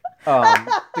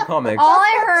the comics. All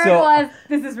I heard So- was,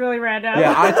 this is really random.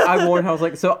 Yeah, I warned her. I was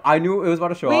like, so I knew it was about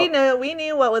to show we up.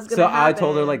 knew what was gonna So happen. I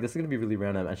told her, like, this is gonna be really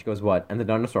random, and she goes, what? And the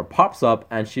dinosaur pops up,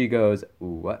 and she goes, ooh,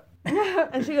 what?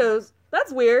 and she goes,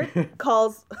 "That's weird."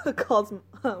 calls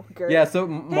Gert. Yeah, so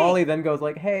Molly then goes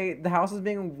like, hey, the house is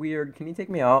being weird. Can you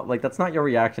take me out? Like, that's not your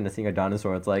reaction to seeing a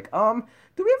dinosaur. It's like, do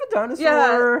we have a dinosaur?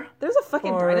 Yeah, there's a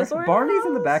fucking Or dinosaur. Barney's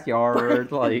in the house?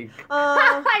 backyard. Like,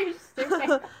 You're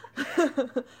stupid.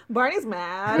 Barney's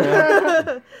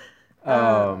mad.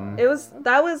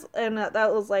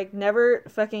 That was like never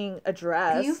fucking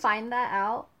addressed. Do you find that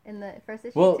out in the first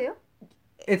issue Well, too?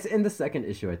 it's in the second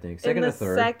issue, I think. in Second the or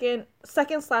third.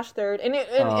 second/third,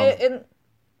 and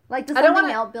Like, does I don't something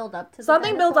wanna- else build up to the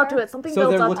something builds up to dinosaur? it. Something So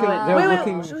builds they're up looking. to it. They're Wait,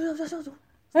 looking.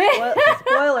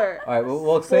 Spoiler. All right,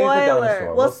 we'll save the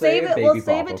dinosaur. We'll save it. We'll Baby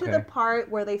save Bop, it to okay? the part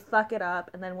where they fuck it up,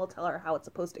 and then we'll tell her how it's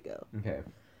supposed to go. Okay.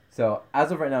 So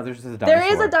as of right now, there's just a dinosaur.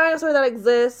 There is a dinosaur that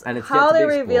exists. And it's yet how to they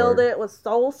be revealed explored. it was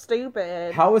so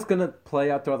stupid. How it's gonna play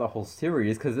out throughout the whole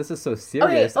series? Because this is so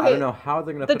serious. I okay. don't know how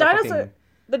they're gonna. The put a dinosaur. fucking...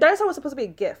 The dinosaur was supposed to be a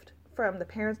gift from the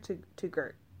parents to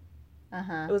Gert.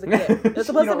 Uh-huh. It was a gift. It was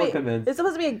supposed You to don't be. look convinced. It's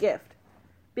supposed to be a gift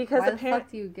because Why the the parents.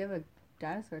 fuck do you give a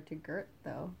dinosaur to Gert,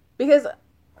 though? Because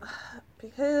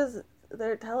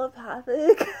they're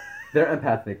telepathic. They're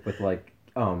empathic with like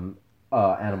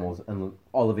animals and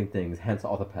all living things. Hence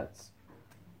all the pets.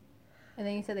 And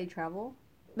then you said they travel?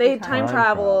 They Time time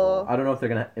travel. I don't know if they're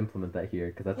gonna implement that here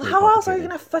because that's. Well, really how else are you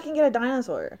complicated. gonna fucking get a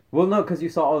dinosaur? Well, no, because you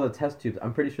saw all the test tubes.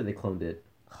 I'm pretty sure they cloned it.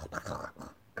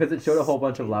 Because it showed a whole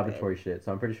bunch of laboratory shit,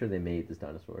 so I'm pretty sure they made this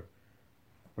dinosaur.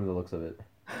 From the looks of it.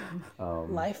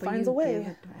 Life But finds you a way. give a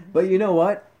dinosaur- But you know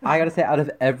what? I gotta say, out of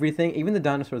everything, even the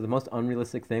dinosaur, the most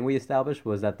unrealistic thing we established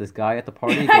was that this guy at the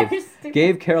party You're stupid.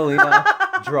 gave Carolina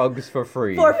drugs for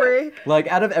free. For free. Like,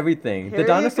 out of everything. Here the you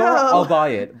dinosaur, go. I'll buy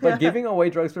it. But Yeah. giving away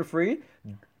drugs for free?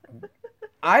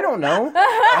 I don't know.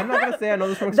 I'm not gonna say I know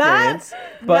this from That- experience.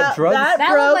 But that- drugs... that-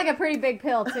 That broke- looked like a pretty big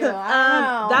pill, too. I don't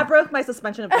know. That broke my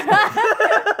suspension of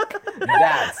disbelief.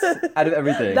 That's out of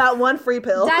everything. That one free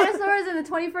pill. Dinosaurs in the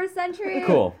 21st century?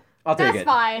 Cool. I'll take That's it.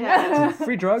 fine. Yeah.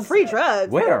 Free drugs? Free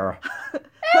drugs. Where?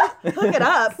 Hook it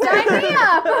up. Sign me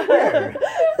up! Where?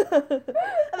 And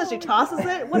then she tosses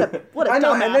it. What a I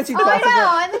know, dumbass. and then she Oh, I tosses it.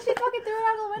 know! And then she fucking threw it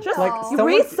out of the window. Just Like, you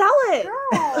someone- resell it.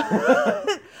 Girl!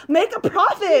 Make a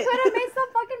profit. Could have made some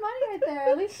fucking money right there.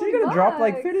 At least She gonna drop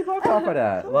like $50 off of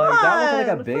that. Like that was like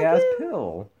a on, big ass fucking-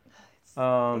 pill.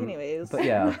 Anyways. But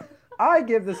yeah, I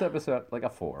give this episode like a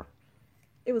 4.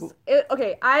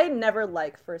 Okay, I never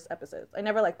like first episodes. I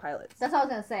never like pilots. That's what I was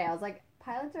gonna say. I was like,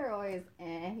 pilots are always You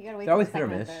gotta wait They're for the always hit or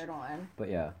second and miss. third one. But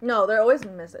yeah, No, they're always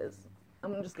misses.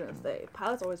 I'm just gonna say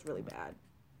pilots are always really bad.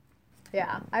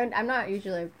 Yeah. I'm not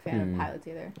usually a fan Hmm. of pilots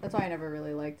either. That's why I never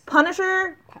really liked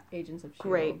Punisher, Agents of S.H.I.E.L.D.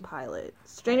 great pilot.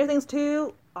 Stranger Things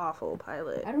 2, awful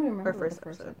pilot. I don't even remember Or what the first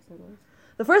first episode. episode was.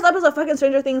 The first episode of fucking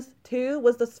Stranger Things 2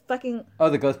 was the fucking oh,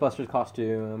 the Ghostbusters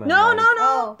costume. And no. like-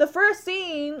 Oh. The first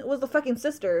scene was the fucking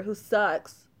sister who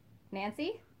sucks.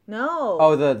 Nancy? No.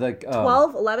 Oh, the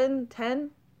 12, 11,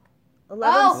 10,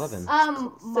 11. Oh, 11.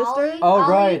 Molly, Oh,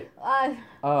 Ollie, right.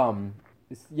 Uh,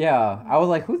 Yeah, I was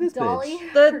like, who's this Dolly.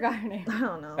 bitch? The- Forgot her name. I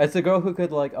don't know. It's a girl who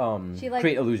could like She, like,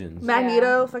 create illusions.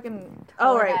 Magneto, fucking. Oh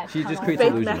Color right, that She just tunnel. creates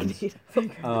fake illusions.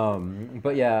 Magneto.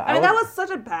 But yeah, I mean, that was such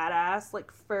a badass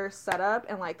like first setup,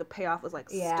 and like the payoff was like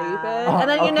Yeah. stupid, and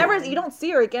then Okay. you don't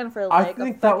see her again for I like.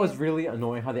 think that was really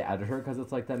annoying how they added her because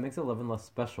it's like that makes 11 less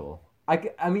special.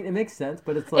 I mean, it makes sense,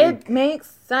 but it's like It makes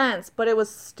sense, but it was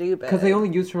stupid. because they only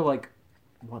used her like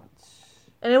once,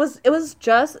 and it was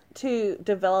just to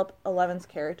develop Eleven's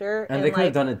character, and in, they could have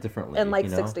like, done it differently in like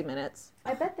you know? 60 minutes.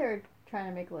 I bet they're trying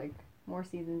to make like more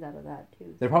seasons out of that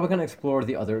too. They're probably gonna explore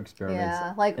the other experiments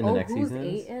Yeah, like in the next who's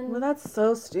seasons. Aiden? Well, that's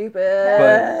so stupid.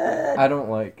 But I don't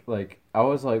like I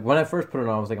was like when I first put it on,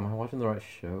 I was like, am I watching the right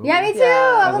show? Yeah, me too. Yeah.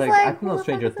 I I was like, I who know the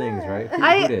Stranger fuck is Things, that? right?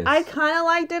 Who dis? I kind of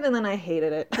liked it, and then I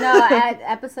hated it. No, at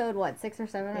episode 6 or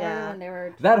 7 or Yeah. whatever, when they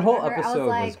were That whole talking about her, episode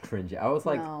I was cringy. I was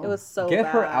like, no. It was so get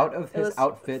her bad. out of It his was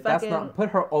outfit. That's fucking- not put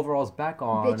her overalls back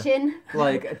on. bitchin'.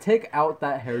 Like take out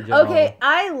that hair gel. Okay,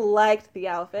 I liked the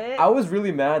outfit. I was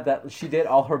really mad that she did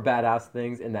all her badass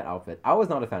things in that outfit. I was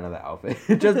not a fan of that outfit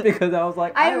just because I was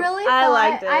like, I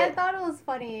liked it. I thought it was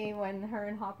funny when her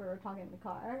and Hopper were talking in the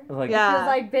car. like, Yeah. She was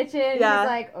like bitching. Yeah. He's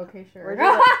like, okay, sure.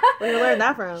 Where did you learn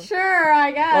that from? Sure,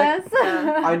 I guess.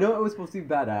 yeah. I know it was supposed to be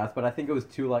badass, but I think it was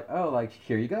too like, oh, like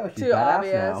here you go, she's Too badass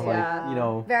obvious, now. yeah. Like, you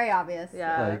know, Very obvious.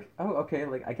 Yeah. like, oh, okay,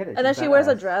 like I get it. And then she's she wears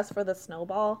a badass. dress for the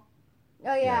snowball.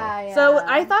 Oh yeah, yeah. So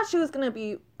I thought she was gonna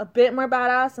be a bit more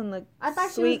badass in the I thought she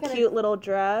was sweet, gonna cute little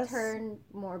dress. turn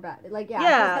more bad. Like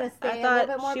Yeah, she was gonna stay I a little thought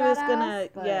bit more she was badass, gonna.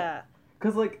 but- Yeah,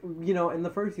 Cause like you know in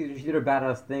the first season she did her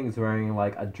badass things wearing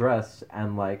like a dress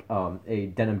and like a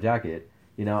denim jacket,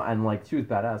 you know, and like she was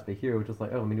badass. But here it was just like,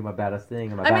 oh, let me do my badass thing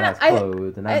and my I mean, badass I-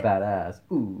 clothes and I'm I- badass.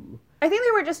 Ooh, I think they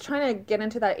were just trying to get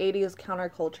into that '80s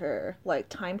counterculture like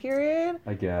time period.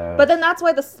 I guess. But then that's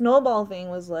why the snowball thing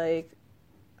was like,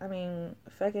 I mean,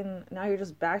 fucking now you're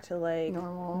just back to like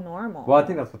normal. well, I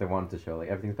think that's what they wanted to show. Like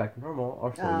everything's back to normal,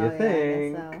 or so Oh, you yeah, I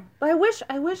think. guess so. But I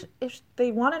wish if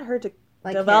they wanted her to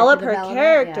Like develop her development,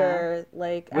 character,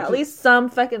 like Which at is- least some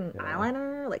fucking Yeah.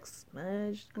 eyeliner, like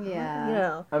smudged. Yeah. You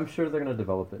know. I'm sure they're gonna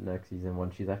develop it next season when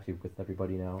she's actually with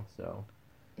everybody now. So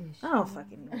I don't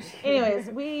fucking know. Anyways,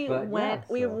 we But, went,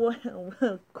 yeah, we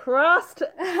so- crossed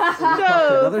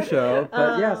another shows. show.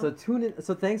 But yeah, Um, so tune in.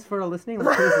 So thanks for listening.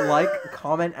 Please like,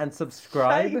 comment, and Shut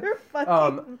subscribe. your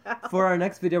fucking mouth. For our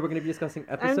next video, we're going to be discussing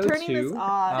episode turning 2. this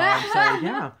off. So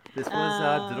yeah, this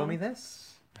was Diddle Me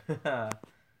This.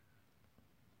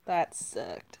 That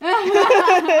sucked. we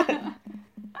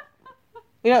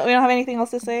don't have anything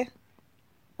else to say.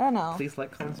 I don't know. Please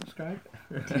like, comment, subscribe.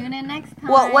 Tune in next time.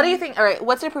 Well, what do you think? All right,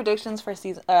 what's your predictions for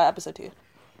episode 2?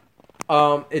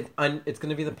 It's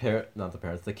gonna be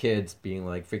the kids being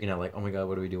like freaking out, like, oh my god,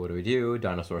 what do we do? What do we do?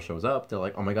 Dinosaur shows up. They're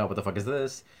like, oh my god, what the fuck is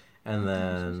this? And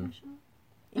then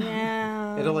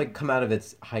Yeah. it'll like come out of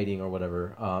its hiding or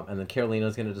whatever. And then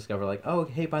Carolina's gonna discover like, oh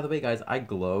hey, by the way, guys, I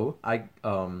glow. I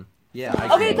glow.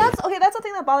 Okay, that's the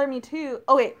thing that bothered me too.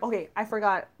 Oh wait, okay, I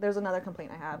forgot. There's another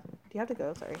complaint I have. Do you have to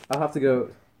go? Sorry. I'll have to go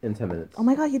in 10 minutes. Oh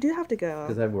my god, you do have to go.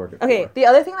 Because I have work at Okay, 4. the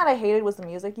other thing that I hated was the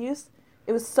music use.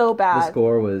 It was so bad. The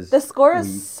score is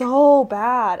is so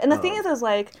bad. And the thing is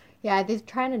like, Yeah, they're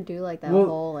trying to do like that Well,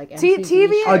 whole like TV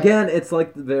MTV shit. again, it's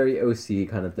like the very OC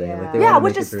kind of thing. Yeah. Like, they yeah, wanna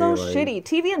which make is it so very, like- shitty.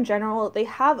 TV in general, they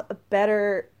have a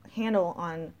better handle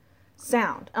on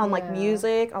sound, on like Yeah.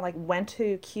 music, on like when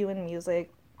to cue in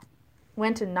music,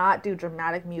 when to not do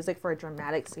dramatic music for a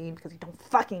dramatic scene because you don't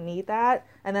fucking need that,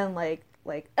 and then like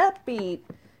upbeat,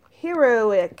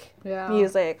 heroic Yeah.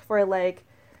 music for like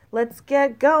let's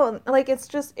get going. Like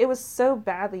it was so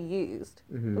badly used.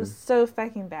 Mhm. It was so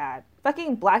fucking bad.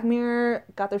 Fucking Black Mirror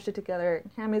got their shit together.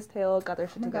 Handmaid's Tale got their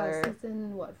shit Oh my god, together.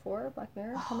 season 4? Black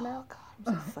Mirror coming out? God,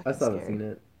 I'm so fucking I still haven't scared. seen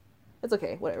it. It's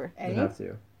okay, whatever. You Any? have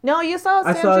to. No, you saw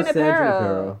I San saw San Junipero.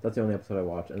 Junipero. That's the only episode I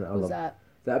watched, and I Who's love that?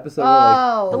 the episode.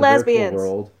 Oh. where, The like, virtual lesbians.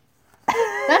 World.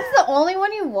 That's the only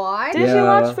one you watched? Did you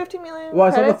Yeah. watch 50 million? Well, I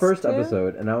saw the Credits, first too?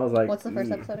 episode, and I was like, What's the first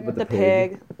 "Ooh," episode again? with The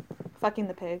pig. Fucking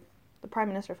the pig. The prime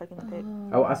minister fucking the pig.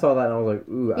 I saw that, and I was like,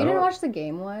 ooh. You didn't watch the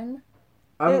game one?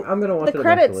 I'm gonna watch The it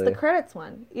credits. eventually. The credits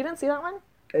one. You didn't see that one?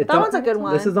 It's That on- one's a good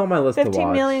one. This is on my list to 15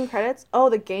 watch. million credits? Oh,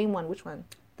 the game one. Which one?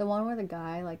 The one where the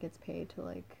guy like gets paid to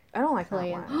like I don't like that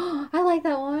play. one. I like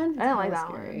that one. I don't like It's that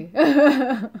scary.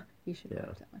 You should Yeah.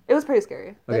 watch that one. It was pretty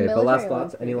scary. Okay, The but last military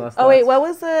thoughts? one's Any pretty last Oh thoughts? wait, what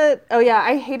was the? Oh yeah,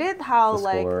 I hated how The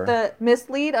like score. the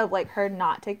mislead of like her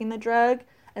not taking the drug,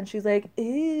 and she's like,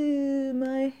 "Ew,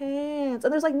 my hands,"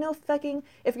 and there's like no fucking.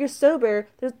 If you're sober,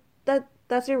 there's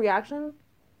that's your reaction.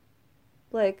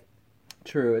 Like,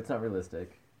 True, it's not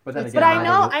realistic. But then It's again, but I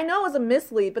not. know it was a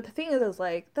mislead. But the thing is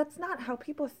like that's not how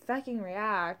people fucking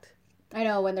react. I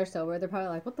know when they're sober, they're probably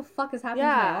like, "What the fuck is happening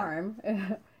Yeah. to my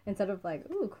arm?" Instead of like,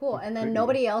 "Ooh, cool," and then Creepy.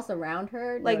 nobody else around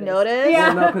her Like noticed. notice.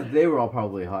 Yeah. Well, no, because they were all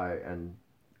probably high and,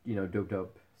 doped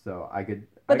up. So I could.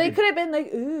 But they could have been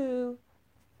like, ooh.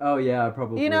 Oh yeah,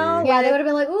 probably. You know? Yeah, they would have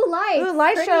been like, "Ooh, lights! Ooh,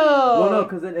 light pretty." show. Well, no,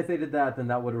 because then if they did that, then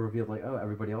that would have revealed like, oh,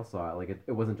 everybody else saw it. Like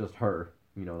it wasn't just her,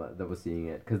 that was seeing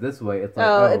it. Because this way, it's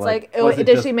like, It's like, was it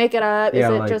did just- she make it up? Yeah,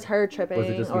 Is it like, just her tripping? Was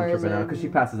it just me or is tripping out? it... Because she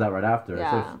passes out right after.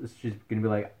 Yeah. So she's gonna be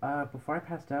like, before I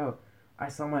passed out, I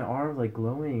saw my arm like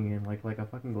glowing and like a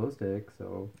fucking glow stick.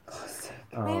 So.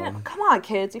 Man, come on,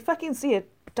 kids! You fucking see a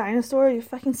dinosaur, you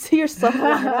fucking see yourself.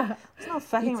 It's no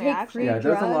fucking take reaction. free Yeah,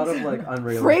 there's a lot of drugs. like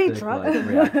unrealistic drug. like,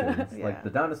 reactions. Yeah. Like the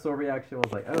dinosaur reaction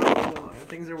was like, oh,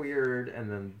 things are weird,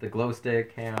 and then the glow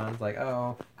stick hands like,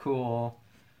 oh, cool.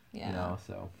 Yeah.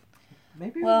 So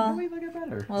maybe Well, maybe they'll get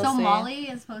better. We'll So see. Molly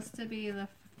is supposed to be the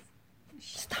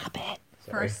Stop it.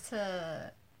 Sorry. first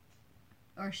to,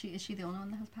 or is she the only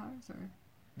one that has powers, or?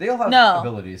 They all have No,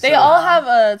 abilities. they so all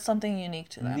have something unique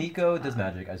to them. Nico does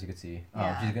magic, as you can see.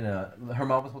 Yeah. She's gonna. Her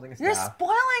mom was holding a You're staff.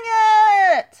 spoiling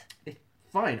it.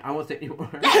 Fine, I won't say anymore.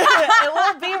 It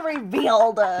won't be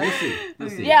revealed. You'll see. You'll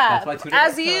see. Yeah, That's why tune in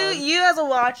as next time. you as a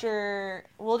watcher,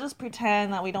 we'll just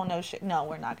pretend that we don't know shit. No,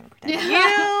 we're not gonna pretend.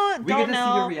 You We get don't to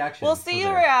know. see your reaction. We'll see you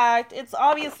react. It's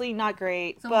obviously not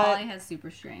great, So but Molly has super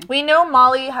strength. we know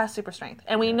Molly has super strength,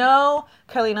 and we know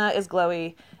Carlina is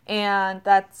glowy, and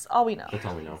that's all we know. That's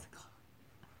all we know.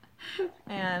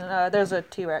 And there's a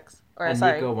T-Rex, or And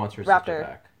sorry, Nico wants her sister raptor,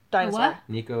 back. dinosaur. What?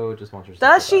 Nico just wants her sister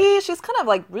Does back. she? She's kind of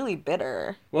like really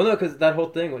bitter. Well, no, because that whole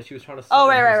thing when she was trying to. Oh,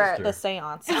 summon her right. sister. The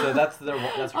seance. So that's her.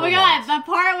 Oh my god, that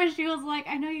part when she was like,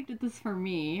 "I know you did this for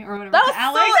me," or whatever. That to was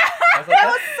Alex. I was like, That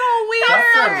was so weird.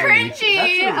 That's a reach. Cringy.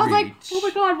 That's a I was like, reach. "Oh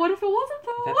my god, what if it wasn't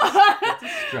though?" That's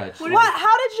a stretch. What?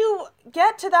 How did you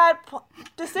get to that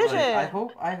decision? Like, I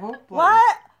hope. Like,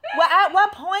 What? At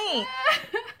what point?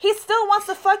 He still wants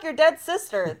to fuck your dead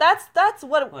sister. That's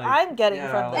what Like, I'm getting yeah,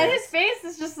 from like- And this. his face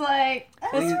is just like,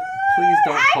 Please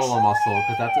don't pull a muscle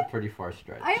because that's a pretty far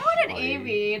stretch. I wanted Like-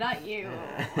 Amy, not you.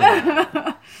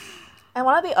 And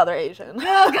one of the other Asian.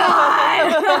 Oh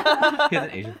god. He has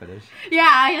an Asian fetish.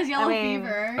 Yeah, he has yellow I mean-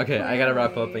 fever. Okay, I gotta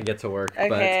wrap up clearly. and get to work. Okay,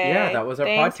 But yeah, that was our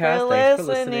thanks for podcast. Thanks for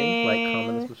listening. Like, listening.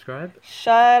 comment, and subscribe.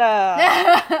 Shut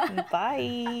up.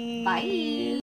 Bye. Bye.